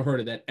 I've never heard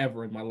of that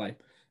ever in my life.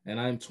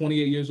 And I'm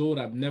 28 years old.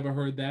 I've never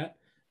heard that.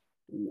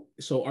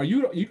 So are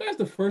you guys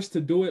the first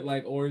to do it?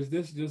 Or is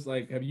this just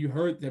have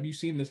you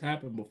seen this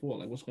happen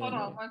before? What's going on?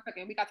 Hold on 1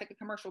 second. We got to take a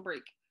commercial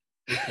break.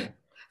 Okay.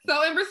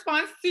 So in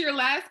response to your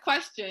last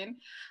question,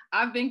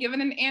 I've been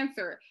given an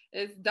answer.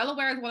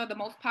 Delaware is one of the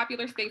most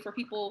popular states where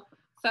people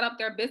set up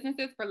their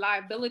businesses for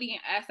liability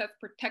and assets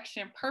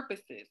protection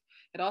purposes.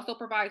 It also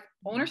provides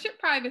ownership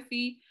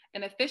privacy,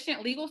 an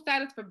efficient legal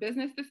status for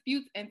business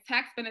disputes, and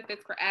tax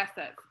benefits for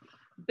assets.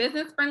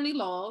 Business-friendly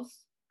laws,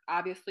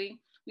 obviously.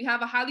 We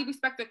have a highly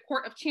respected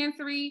court of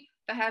chancery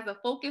that has a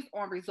focus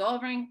on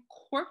resolving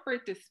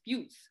corporate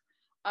disputes.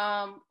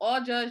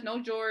 All judge,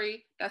 no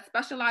jury, that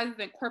specializes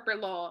in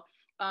corporate law.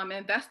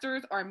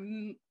 Investors are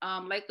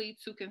likely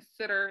to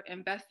consider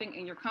investing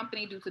in your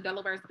company due to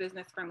Delaware's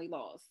business-friendly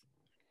laws.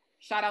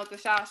 Shout out to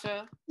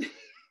Shasha,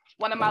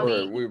 one of my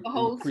lead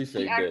hosts.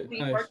 Appreciate that.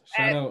 Nice.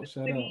 Shout out.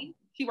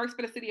 She works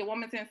for the city of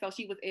Wilmington, so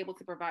she was able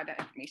to provide that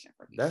information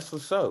for me. That's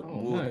what's up.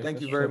 Nice.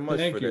 Thank you very much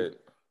for that.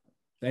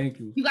 Thank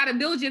you. You got to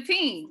build your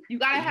team. You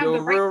got to have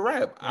the real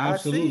rap.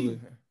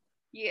 Absolutely.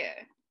 Yeah.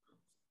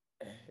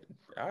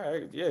 All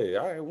right. Yeah.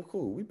 All right. Well,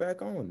 cool. We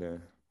back on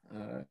then.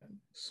 All right.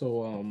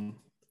 So,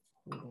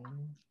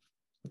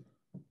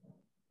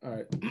 all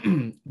right.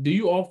 Do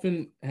you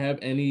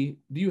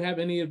have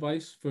any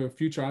advice for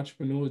future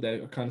entrepreneurs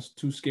that are kind of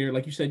too scared?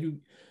 Like you said,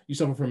 you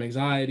suffer from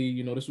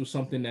anxiety. This was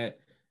something that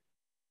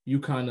you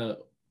kind of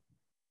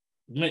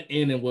went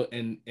in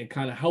and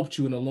kind of helped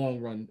you in the long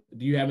run.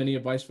 Do you have any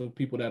advice for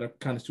people that are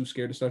kind of too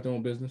scared to start their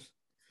own business?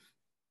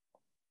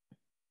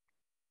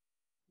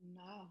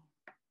 No,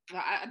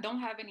 I don't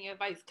have any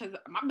advice because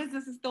my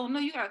business is still new.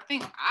 You got to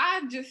think,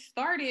 I just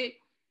started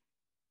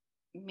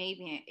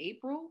maybe in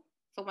April.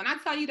 So when I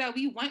tell you that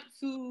we went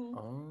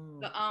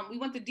to we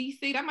went to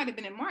DC, that might have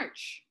been in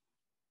March.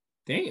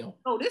 Damn.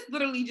 So this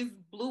literally just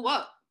blew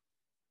up.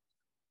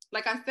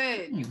 Like I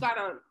said, you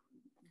gotta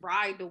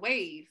ride the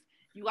wave.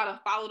 You gotta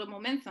follow the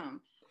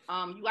momentum.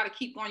 You gotta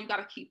keep going. You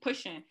gotta keep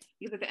pushing.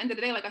 Because at the end of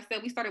the day, like I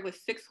said, we started with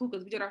 6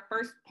 hookahs. We did our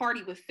first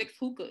party with 6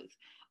 hookahs.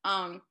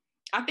 I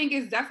think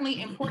it's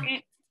definitely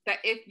important that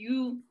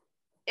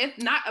if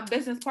not a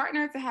business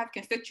partner, to have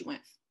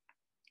constituents,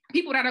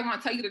 people that are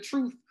gonna tell you the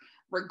truth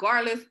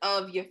regardless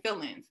of your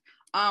feelings.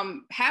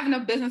 Having a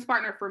business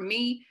partner for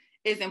me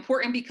is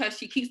important because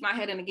she keeps my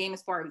head in the game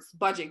as far as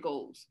budget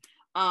goes.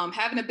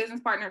 Having a business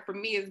partner for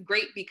me is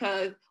great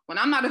because when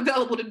I'm not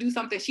available to do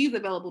something, she's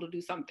available to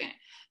do something.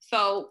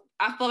 So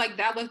I feel like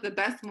that was the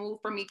best move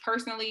for me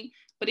personally.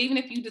 But even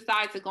if you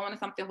decide to go into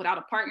something without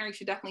a partner, you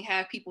should definitely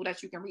have people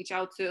that you can reach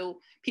out to,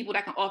 people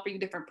that can offer you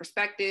different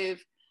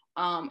perspective,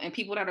 and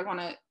people that are going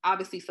to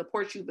obviously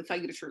support you but tell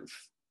you the truth.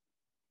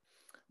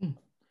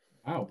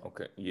 Wow.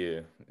 Okay.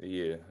 Yeah.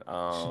 Yeah.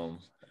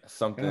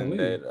 Something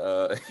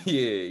that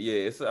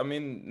yeah. It's, I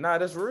mean, nah,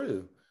 that's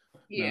real.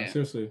 Yeah. Nah,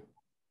 seriously.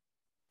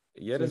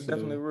 Yeah, that's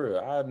definitely real.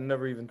 I've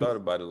never even thought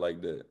about it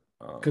like that.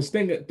 Because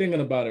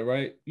thinking about it,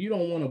 right? You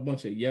don't want a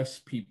bunch of yes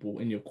people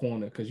in your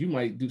corner because you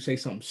might say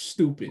something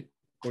stupid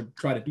or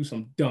try to do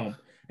something dumb,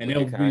 and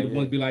they'll be the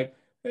ones be like,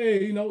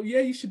 "Hey, yeah,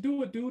 you should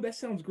do it, dude. That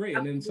sounds great."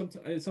 And then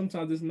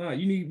sometimes it's not.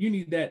 You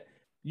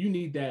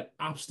need that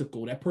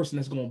obstacle, that person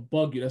that's gonna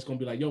bug you. That's gonna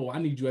be like, "Yo, I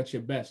need you at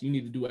your best. You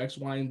need to do X,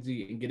 Y, and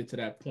Z and get it to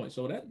that point."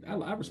 So that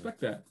I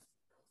respect that.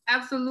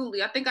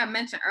 Absolutely. I think I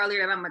mentioned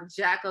earlier that I'm a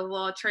jack of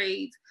all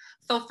trades.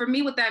 So for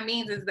me, what that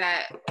means is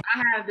that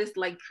I have this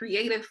like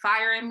creative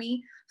fire in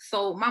me.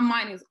 So my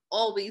mind is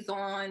always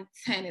on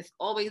 10. It's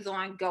always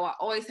on go. I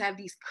always have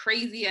these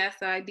crazy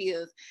ass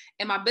ideas.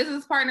 And my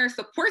business partner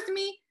supports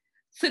me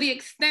to the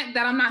extent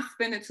that I'm not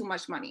spending too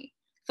much money.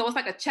 So it's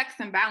like a checks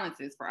and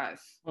balances for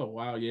us. Oh,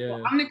 wow. Yeah.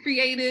 So I'm the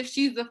creative.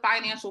 She's the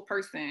financial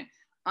person.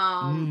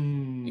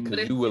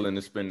 Because you're willing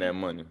to spend that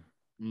money.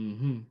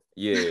 Mm-hmm.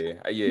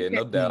 Yeah,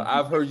 no doubt.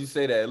 I've heard you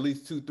say that at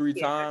least 2-3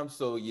 times.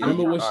 So yeah.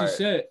 Remember what she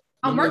said?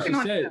 I'm working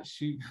on it.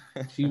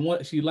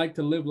 She liked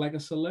to live like a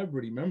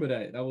celebrity. Remember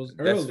that? That was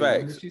early.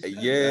 That's facts.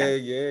 Yeah.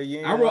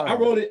 I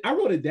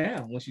wrote it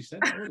down when she said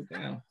it. I wrote it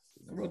down.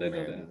 I wrote that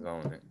down.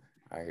 On it.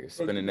 I hear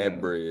spending that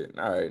bread.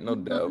 All right, no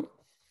doubt.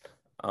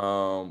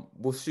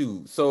 Well,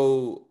 shoot.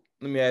 So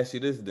let me ask you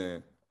this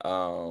then.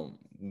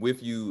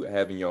 With you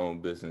having your own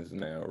business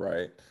now,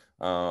 right?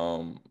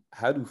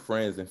 How do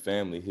friends and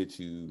family hit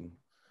you?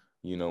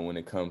 When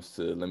it comes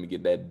to let me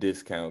get that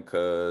discount,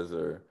 cuz,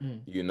 or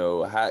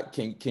how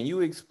can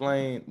you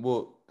explain?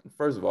 Well,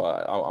 first of all,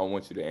 I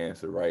want you to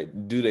answer,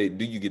 right? Do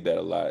you get that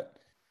a lot?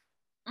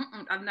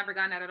 I've never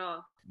gotten that at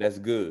all. That's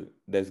good.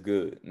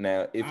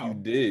 Now, if you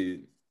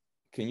did,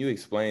 can you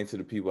explain to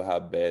the people how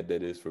bad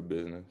that is for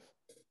business?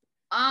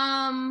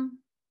 I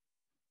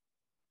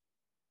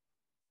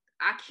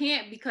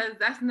can't, because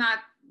that's not,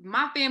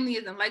 my family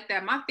isn't like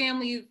that. My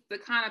family is the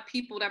kind of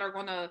people that are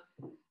gonna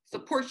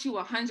support you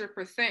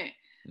 100%.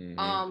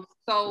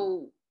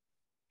 So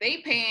they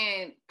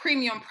paying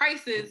premium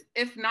prices,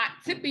 if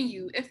not tipping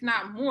you, if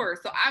not more.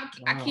 So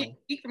I can't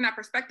speak from that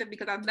perspective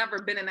because I've never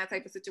been in that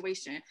type of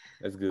situation.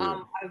 That's good.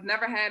 I've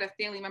never had a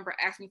family member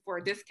ask me for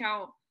a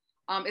discount.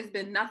 It's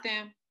been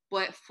nothing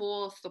but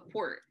full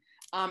support.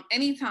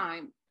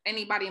 Anytime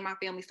anybody in my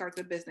family starts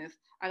a business,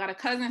 I got a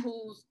cousin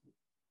who's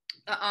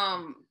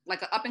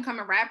like an up and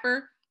coming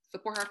rapper,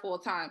 support her full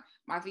time.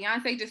 My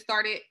fiance just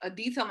started a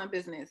detailing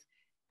business.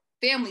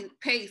 Family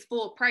pays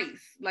full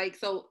price. Like,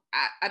 so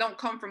I don't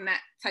come from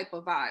that type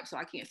of vibe, so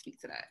I can't speak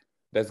to that.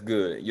 That's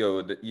good.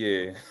 Yo,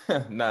 yeah.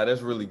 Nah,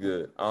 that's really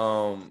good.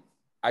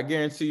 I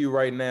guarantee you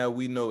right now,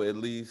 we know at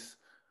least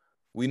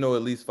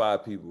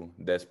 5 people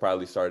that's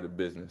probably started a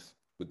business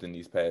within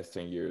these past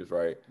 10 years,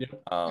 right?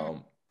 Yeah.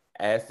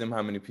 Ask them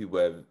how many people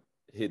have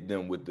hit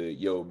them with the,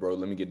 yo, bro,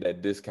 let me get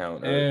that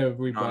discount.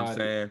 Everybody. You know what I'm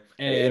saying?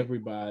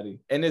 Everybody.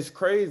 And it's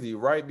crazy,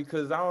 right?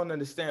 Because I don't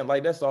understand.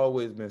 Like, that's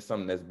always been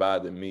something that's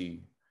bothered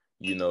me,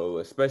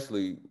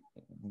 especially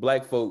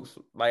Black folks.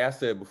 Like I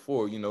said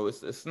before,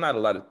 it's not a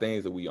lot of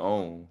things that we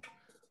own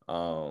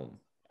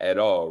at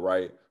all,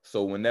 right?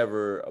 So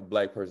whenever a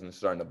Black person is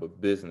starting up a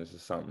business or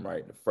something,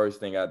 right, the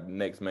first thing out the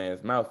next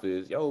man's mouth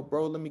is, yo,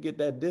 bro, let me get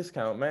that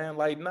discount, man.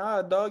 Like,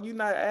 nah, dog, you're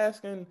not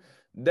asking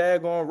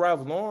daggone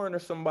Ralph Lauren or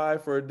somebody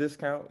for a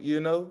discount,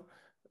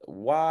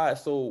 Why?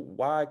 So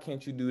why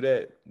can't you do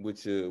that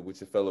with your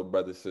fellow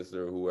brother,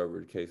 sister, or whoever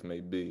the case may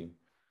be?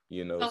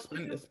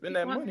 Spend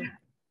that money.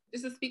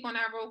 Just to speak on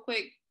that real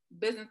quick,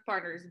 business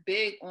partners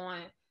big on,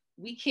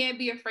 we can't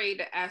be afraid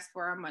to ask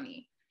for our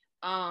money.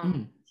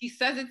 He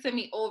says it to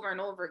me over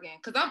and over again,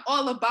 because I'm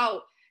all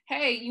about,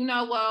 hey,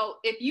 well,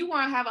 if you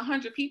want to have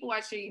 100 people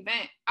at your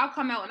event, I'll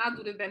come out and I'll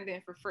do the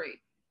vending for free.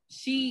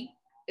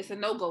 It's a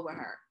no-go with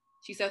her.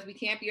 She says we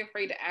can't be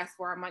afraid to ask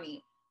for our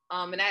money.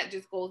 And that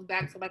just goes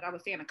back to, like I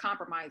was saying, a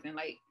compromising.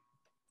 Like,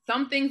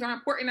 some things are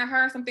important to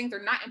her, some things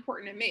are not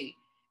important to me,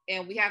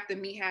 and we have to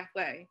meet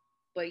halfway.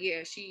 But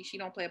yeah, she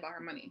don't play about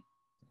her money.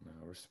 No,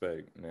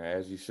 respect. Now,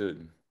 as you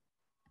shouldn't.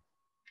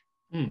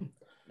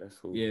 That's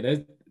cool. Yeah,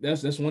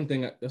 that's one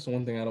thing. That's the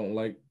one thing I don't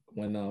like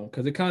when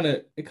because it kind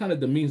of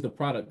demeans the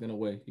product in a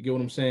way. You get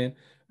what I'm saying?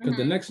 Because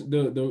the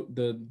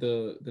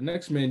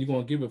next man, you're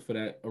gonna give it for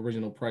that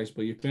original price,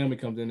 but your family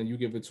comes in and you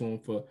give it to them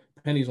for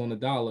pennies on the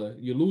dollar.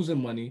 You're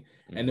losing money,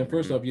 and then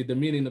first off, you're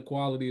demeaning the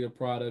quality of the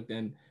product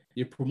and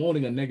you're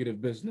promoting a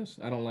negative business.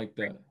 I don't like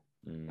that.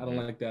 I don't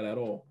like that at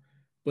all.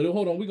 But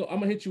hold on, I'm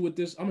gonna hit you with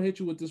this. I'm gonna hit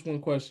you with this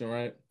one question,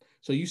 right?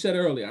 So you said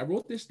earlier, I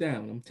wrote this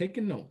down. I'm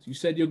taking notes. You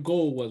said your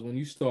goal was, when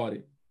you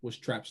started, was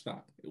Trap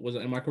Stock.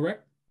 Am I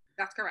correct?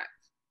 That's correct.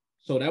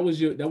 So that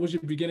was your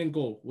beginning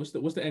goal. What's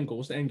the end goal?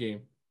 What's the end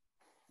game?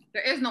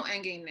 There is no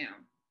end game now.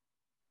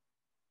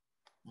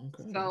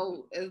 Okay.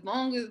 So as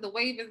long as the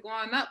wave is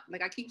going up,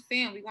 like I keep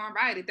saying, we're going to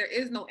ride it. There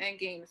is no end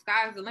game. The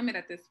sky is the limit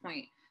at this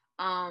point.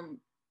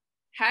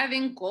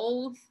 Having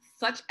goals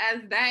such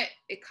as that,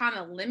 it kind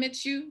of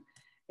limits you.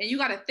 And you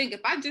got to think,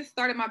 if I just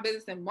started my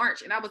business in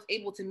March and I was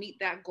able to meet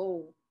that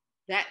goal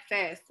that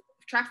fast,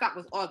 Track Stop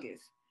was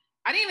August.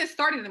 I didn't even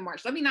start it in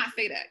March. Let me not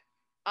say that.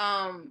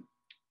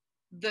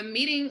 The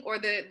meeting or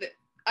the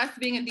us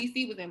being in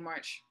DC was in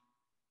March.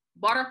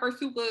 Bought our first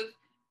hookahs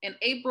in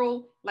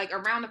April, like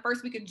around the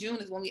first week of June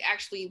is when we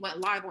actually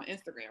went live on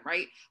Instagram,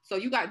 right? So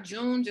you got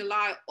June,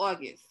 July,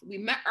 August. We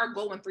met our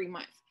goal in 3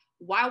 months.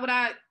 Why would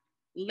I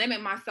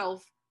limit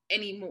myself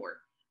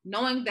anymore,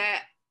 knowing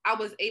that I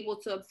was able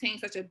to obtain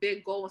such a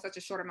big goal in such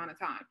a short amount of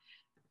time?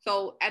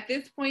 So at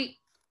this point,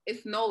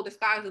 it's no, the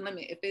sky's the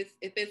limit. If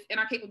it's in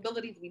our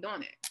capabilities, we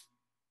doing it.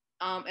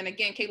 And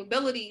again,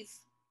 capabilities,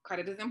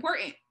 credit is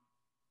important.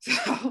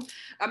 So,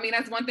 I mean,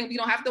 that's one thing we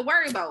don't have to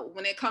worry about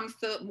when it comes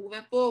to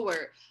moving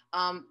forward,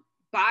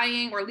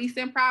 buying or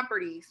leasing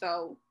property.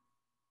 So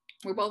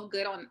we're both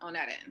good on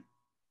that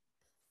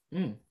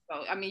end.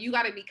 So, I mean, you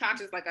got to be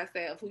conscious, like I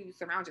said, of who you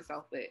surround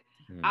yourself with.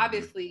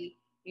 Obviously,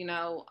 you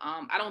know,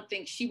 I don't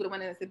think she would have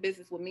went into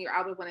business with me or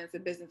I would have went into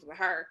business with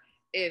her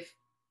if,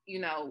 you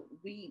know,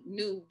 we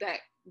knew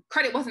that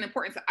credit wasn't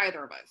important to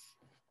either of us.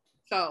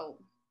 So,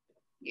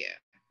 yeah.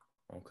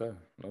 Okay,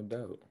 no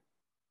doubt.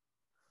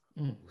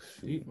 I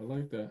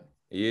like that.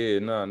 Yeah,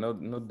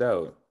 no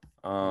doubt.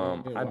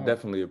 I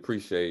definitely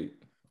appreciate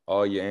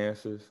all your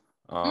answers.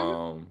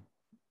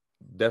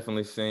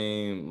 Definitely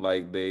seem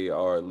like they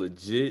are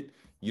legit.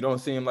 You don't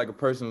seem like a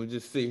person who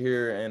just sit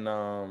here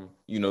and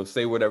you know,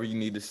 say whatever you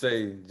need to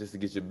say just to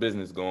get your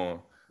business going.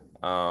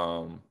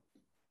 You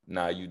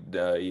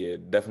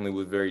definitely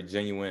was very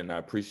genuine. I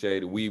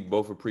appreciate it. We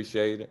both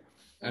appreciate it.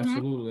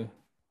 Absolutely.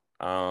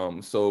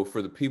 So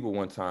for the people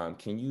one time,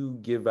 can you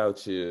give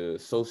out your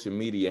social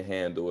media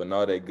handle and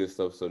all that good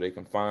stuff so they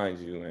can find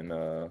you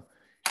and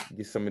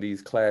get some of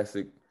these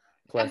classic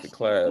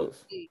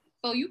clouds?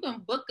 So you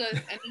can book us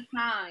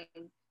anytime.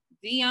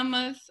 DM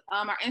us.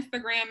 Our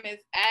Instagram is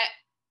at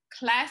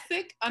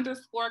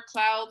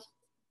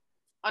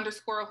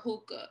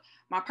classic_clouds_hookah.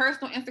 My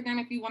personal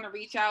Instagram, if you want to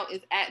reach out,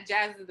 is at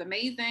Jazz is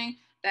Amazing.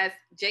 That's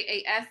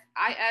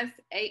JASISAMAZIN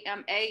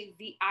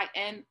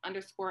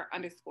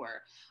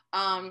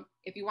 __.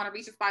 If you want to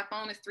reach us by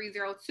phone, it's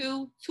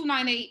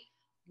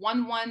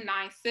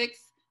 302-298-1196.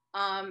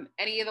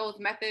 Any of those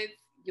methods,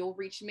 you'll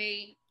reach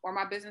me or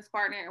my business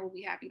partner, and we'll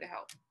be happy to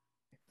help.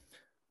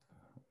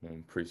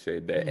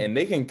 Appreciate that. And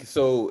they can,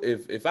 so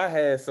if I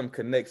had some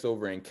connects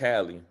over in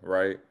Cali,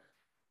 right,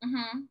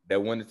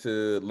 that wanted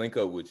to link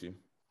up with you,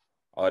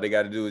 all they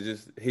got to do is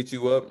just hit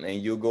you up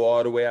and you'll go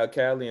all the way out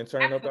Cali and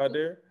turn up out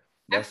there.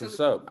 That's what's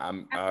up.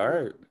 I'm all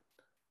right.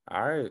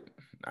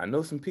 I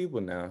know some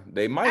people now.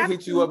 They might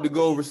hit you up to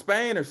go over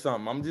Spain or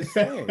something. I'm just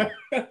saying.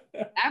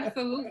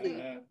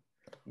 Absolutely.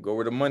 Go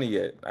where the money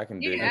at. I can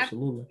dig it.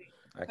 Absolutely.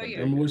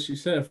 Remember what she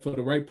said, for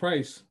the right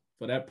price,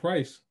 for that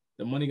price,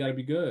 the money got to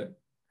be good.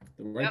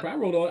 The right price. I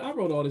wrote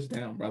all this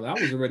down, brother. I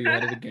was already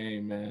ahead of the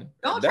game, man.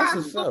 Don't try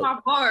to put my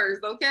bars,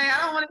 okay?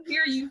 I don't want to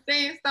hear you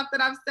saying stuff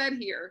that I've said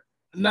here.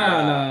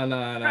 Nah.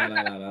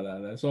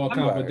 It's all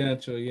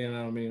confidential, you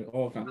know what I mean?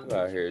 All confidential.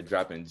 Out here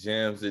dropping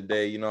gems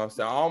today, you know what I'm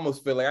saying? I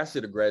almost feel like I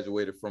should have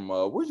graduated from,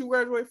 where'd you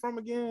graduate from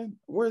again?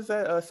 Where's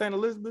that, St.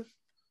 Elizabeth?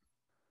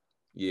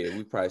 Yeah,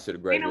 we probably should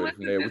have graduated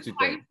from there. What you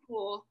think?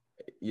 School.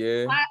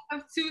 Yeah. Class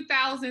of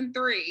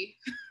 2003.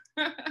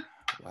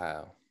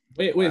 Wow.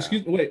 Wait,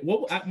 excuse me.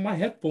 What? My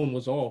headphone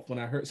was off when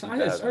I heard. So I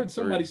heard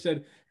somebody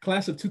said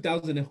class of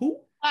 2000 and who?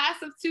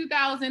 Class of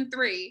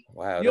 2003.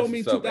 Wow, you don't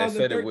mean 2013?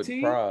 said it with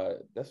pride.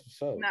 That's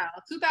what's up. No,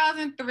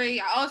 2003.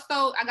 I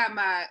got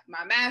my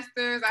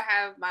master's. I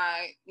have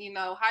my,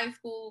 high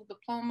school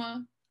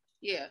diploma.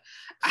 Yeah.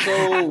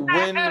 So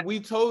when we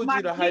told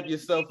you to hype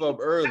yourself up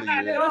earlier,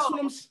 that's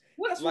what I'm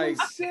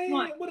saying.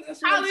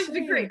 College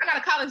degree. I got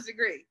a college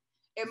degree.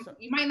 And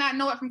you might not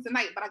know it from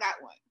tonight, but I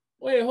got one.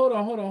 Wait, hold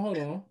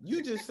on.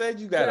 You just said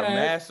you got a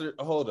master.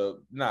 Hold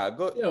up.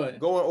 Go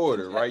in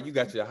order, right? You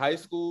got your high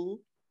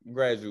school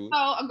graduate. So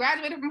I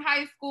graduated from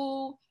high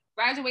school,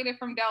 graduated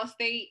from Dell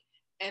State,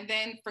 and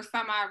then for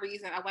some odd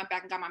reason, I went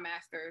back and got my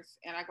master's,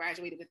 and I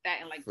graduated with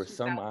that in For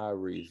some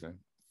odd reason.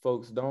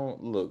 Folks,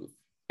 don't look.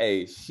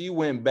 Hey, she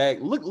went back.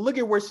 Look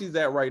at where she's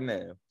at right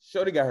now.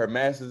 Shorty got her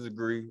master's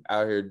degree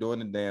out here doing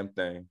the damn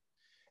thing.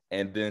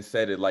 And then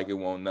said it like it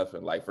won't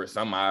nothing. Like, for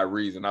some odd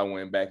reason, I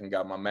went back and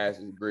got my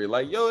master's degree.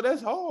 Like, yo,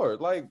 that's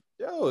hard. Like,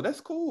 yo, that's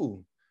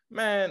cool,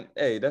 man.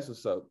 Hey, that's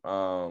what's up.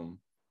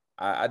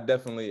 I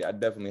definitely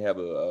have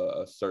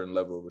a certain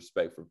level of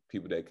respect for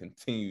people that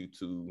continue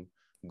to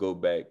go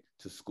back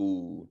to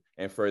school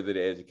and further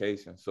their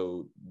education.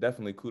 So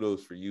definitely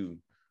kudos for you.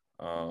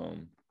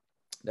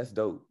 That's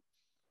dope.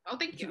 Oh,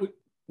 thank you.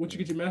 What'd you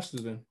get your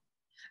master's in?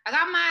 I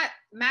got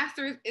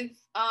master's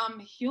is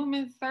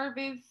human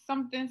service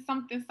something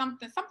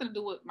to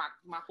do with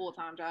my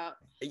full-time job.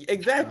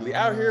 Exactly.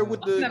 Out here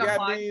with the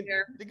hookah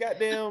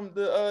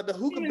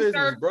Human business,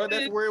 services. bro.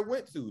 That's where it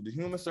went to. The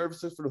human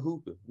services for the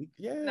hookah.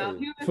 Yeah. No,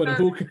 For the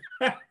hookah.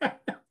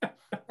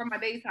 for my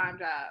daytime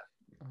job.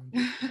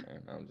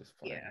 I'm just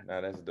playing. Yeah.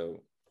 Nah, that's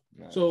dope.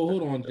 So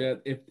hold on,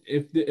 Jet.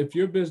 If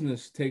your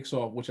business takes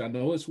off, which I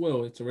know it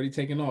will, it's already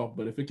taken off,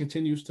 but if it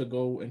continues to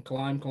go and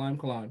climb,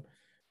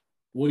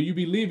 will you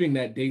be leaving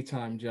that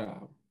daytime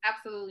job?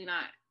 Absolutely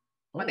not.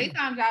 My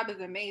daytime job is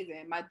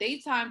amazing. My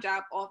daytime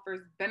job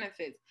offers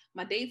benefits.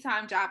 My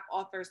daytime job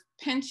offers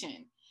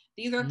pension.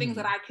 These are things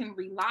that I can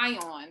rely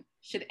on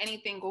should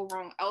anything go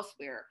wrong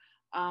elsewhere.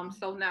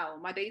 So no,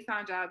 my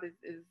daytime job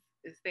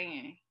is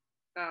staying.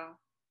 So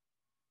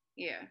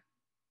yeah.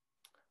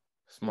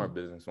 Smart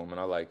businesswoman.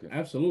 I like it.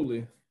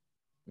 Absolutely.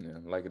 Yeah,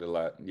 I like it a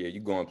lot. Yeah,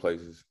 you going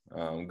places.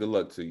 Good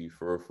luck to you,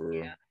 for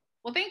real. Yeah.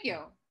 Well, thank you.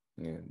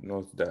 Yeah,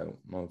 most doubt.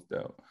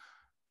 All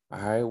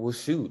right, well,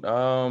 shoot.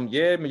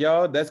 Yeah,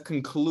 y'all, that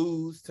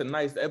concludes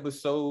tonight's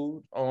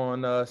episode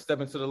on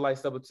Step Into the Light,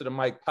 Step Up to the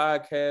Mic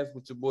podcast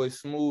with your boy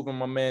Smooth and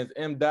my man's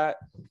M. Dot,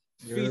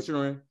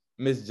 featuring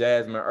Miss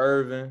Jasmine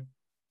Irvin.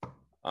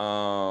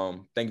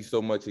 Thank you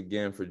so much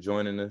again for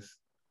joining us.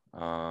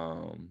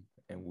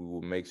 And we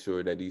will make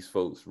sure that these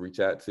folks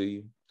reach out to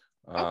you.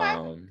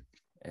 And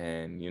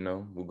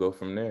we'll go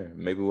from there.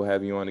 Maybe we'll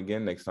have you on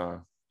again next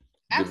time.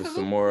 Absolutely.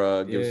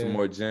 Give us some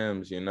more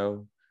gems,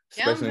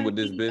 especially with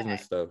this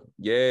business stuff.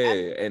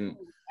 Yeah.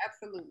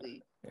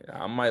 Absolutely.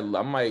 I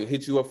might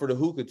hit you up for the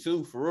hookah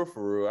too, for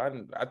real.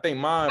 I think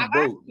mine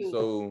broke.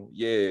 So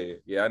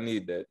yeah, I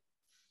need that.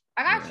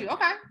 I got you.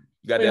 Okay.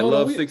 You got that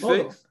Love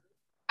 66?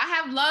 I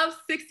have Love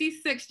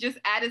 66 just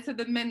added to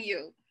the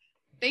menu.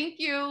 Thank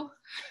you.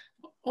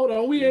 Hold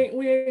on, we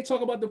ain't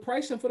talking about the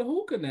pricing for the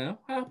hookah now.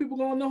 How are people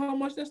gonna know how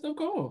much that stuff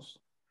costs?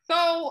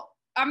 So,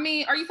 I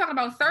mean, are you talking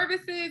about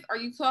services? Are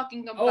you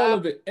talking about all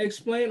of it?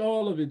 Explain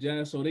all of it,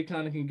 Jazz, so they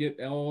kind of can get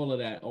all of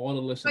that, all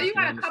the listeners. So you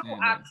got a couple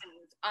options.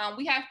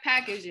 We have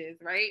packages,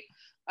 right?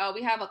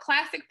 We have a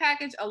classic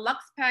package, a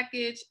luxe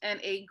package,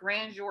 and a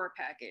grandeur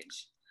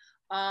package.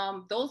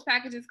 Those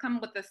packages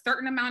come with a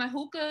certain amount of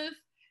hookahs.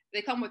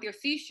 They come with your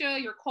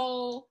shisha, your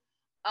coal.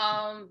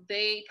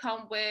 They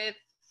come with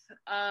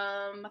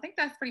I think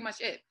that's pretty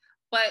much it.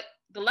 But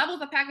the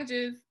levels of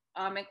packages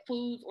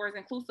includes or is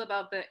inclusive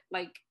of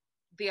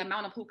the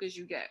amount of hookahs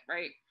you get,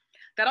 right?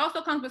 That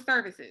also comes with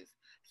services.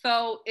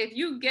 So if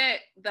you get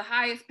the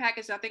highest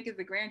package, I think is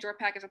the grandeur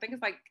package. I think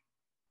it's like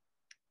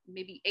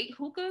maybe 8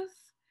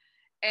 hookahs,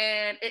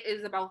 and it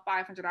is about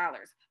 $500.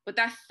 But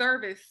that's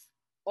service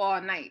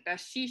all night.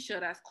 That's shisha.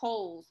 That's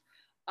coals.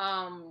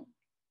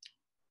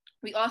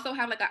 We also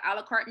have like an a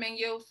la carte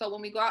menu. So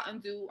when we go out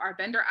and do our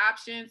vendor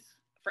options.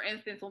 For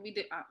instance, when we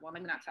did, well,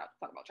 let me not talk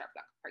about trap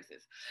stock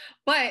prices,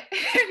 but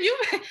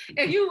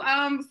if you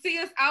see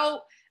us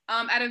out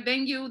at a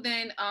venue,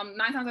 then 9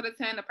 times out of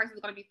 10, the price is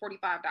going to be $45.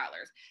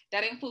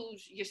 That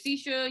includes your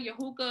shisha, your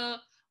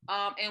hookah,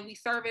 and we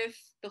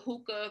service the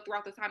hookah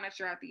throughout the time that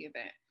you're at the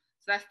event.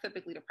 So that's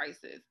typically the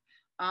prices.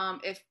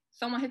 If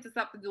someone hits us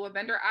up to do a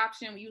vendor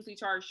option, we usually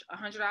charge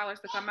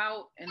 $100 to come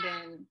out, and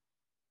then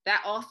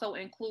that also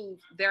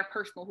includes their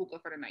personal hookah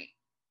for the night.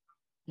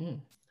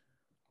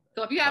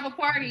 So if you have a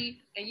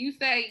party and you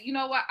say, you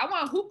know what, I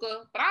want a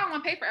hookah, but I don't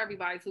want to pay for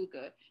everybody's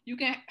hookah. You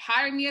can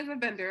hire me as a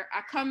vendor.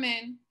 I come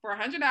in for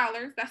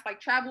 $100. That's like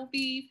travel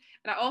fees.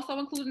 And I also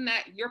include in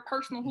that your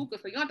personal hookah.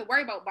 So you don't have to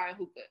worry about buying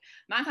hookah.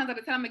 9 times out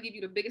of 10, I'm going to give you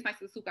the biggest,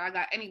 nicest hookah I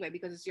got anyway,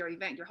 because it's your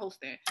event, you're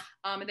hosting.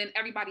 And then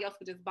everybody else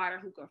could just buy their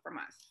hookah from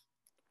us.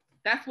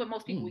 That's what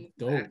most people use.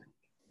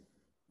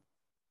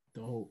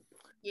 Dope.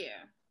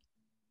 Yeah.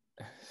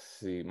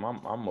 See,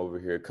 I'm over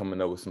here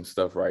coming up with some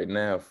stuff right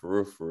now,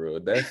 for real.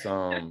 That's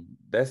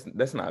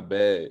not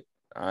bad,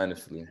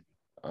 honestly.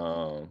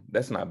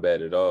 That's not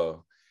bad at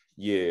all.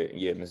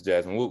 Yeah, Miss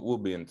Jasmine, we'll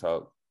be in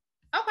talk.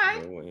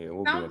 Okay.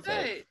 We'll Sounds be in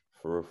good.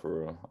 Talk.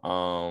 For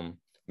real.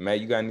 Matt,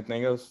 you got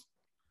anything else?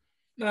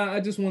 Nah, I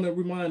just want to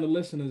remind the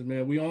listeners,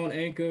 man, we on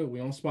Anchor, we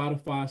on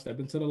Spotify, Step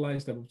Into the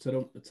Light, Step Up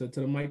to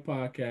the Mic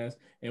podcast,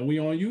 and we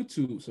on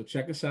YouTube. So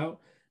check us out.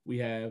 We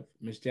have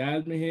Miss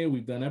Jasmine here.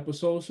 We've done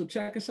episodes, so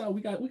check us out.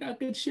 We got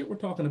good shit we're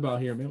talking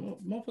about here, man.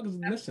 Motherfuckers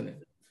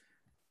listening.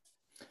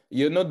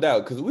 Yeah, no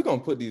doubt, because we're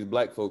gonna put these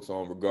black folks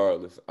on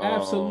regardless.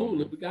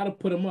 Absolutely, we gotta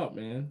put them up,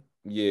 man.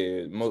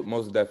 Yeah,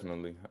 most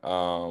definitely.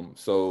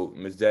 So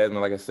Miss Jasmine,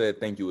 like I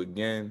said, thank you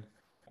again.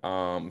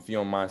 If you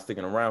don't mind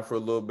sticking around for a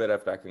little bit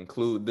after I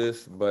conclude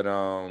this, but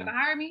Gonna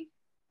hire me?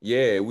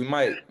 Yeah, we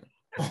might.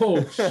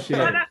 Oh shit.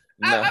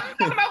 I'm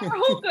talking about for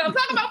hookah.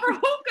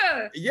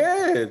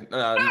 Yeah,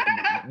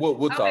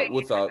 we'll talk. Okay.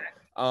 We'll talk.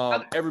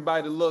 Okay.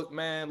 Everybody, look,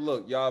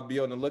 y'all be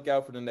on the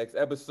lookout for the next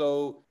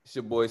episode. It's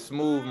your boy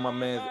Smooth, my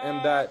man's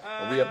M. Dot,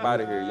 and we up out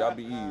of here. Y'all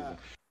be easy.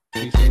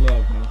 Peace and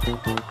love, man.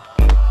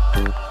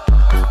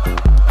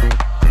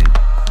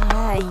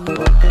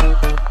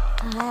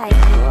 Hi.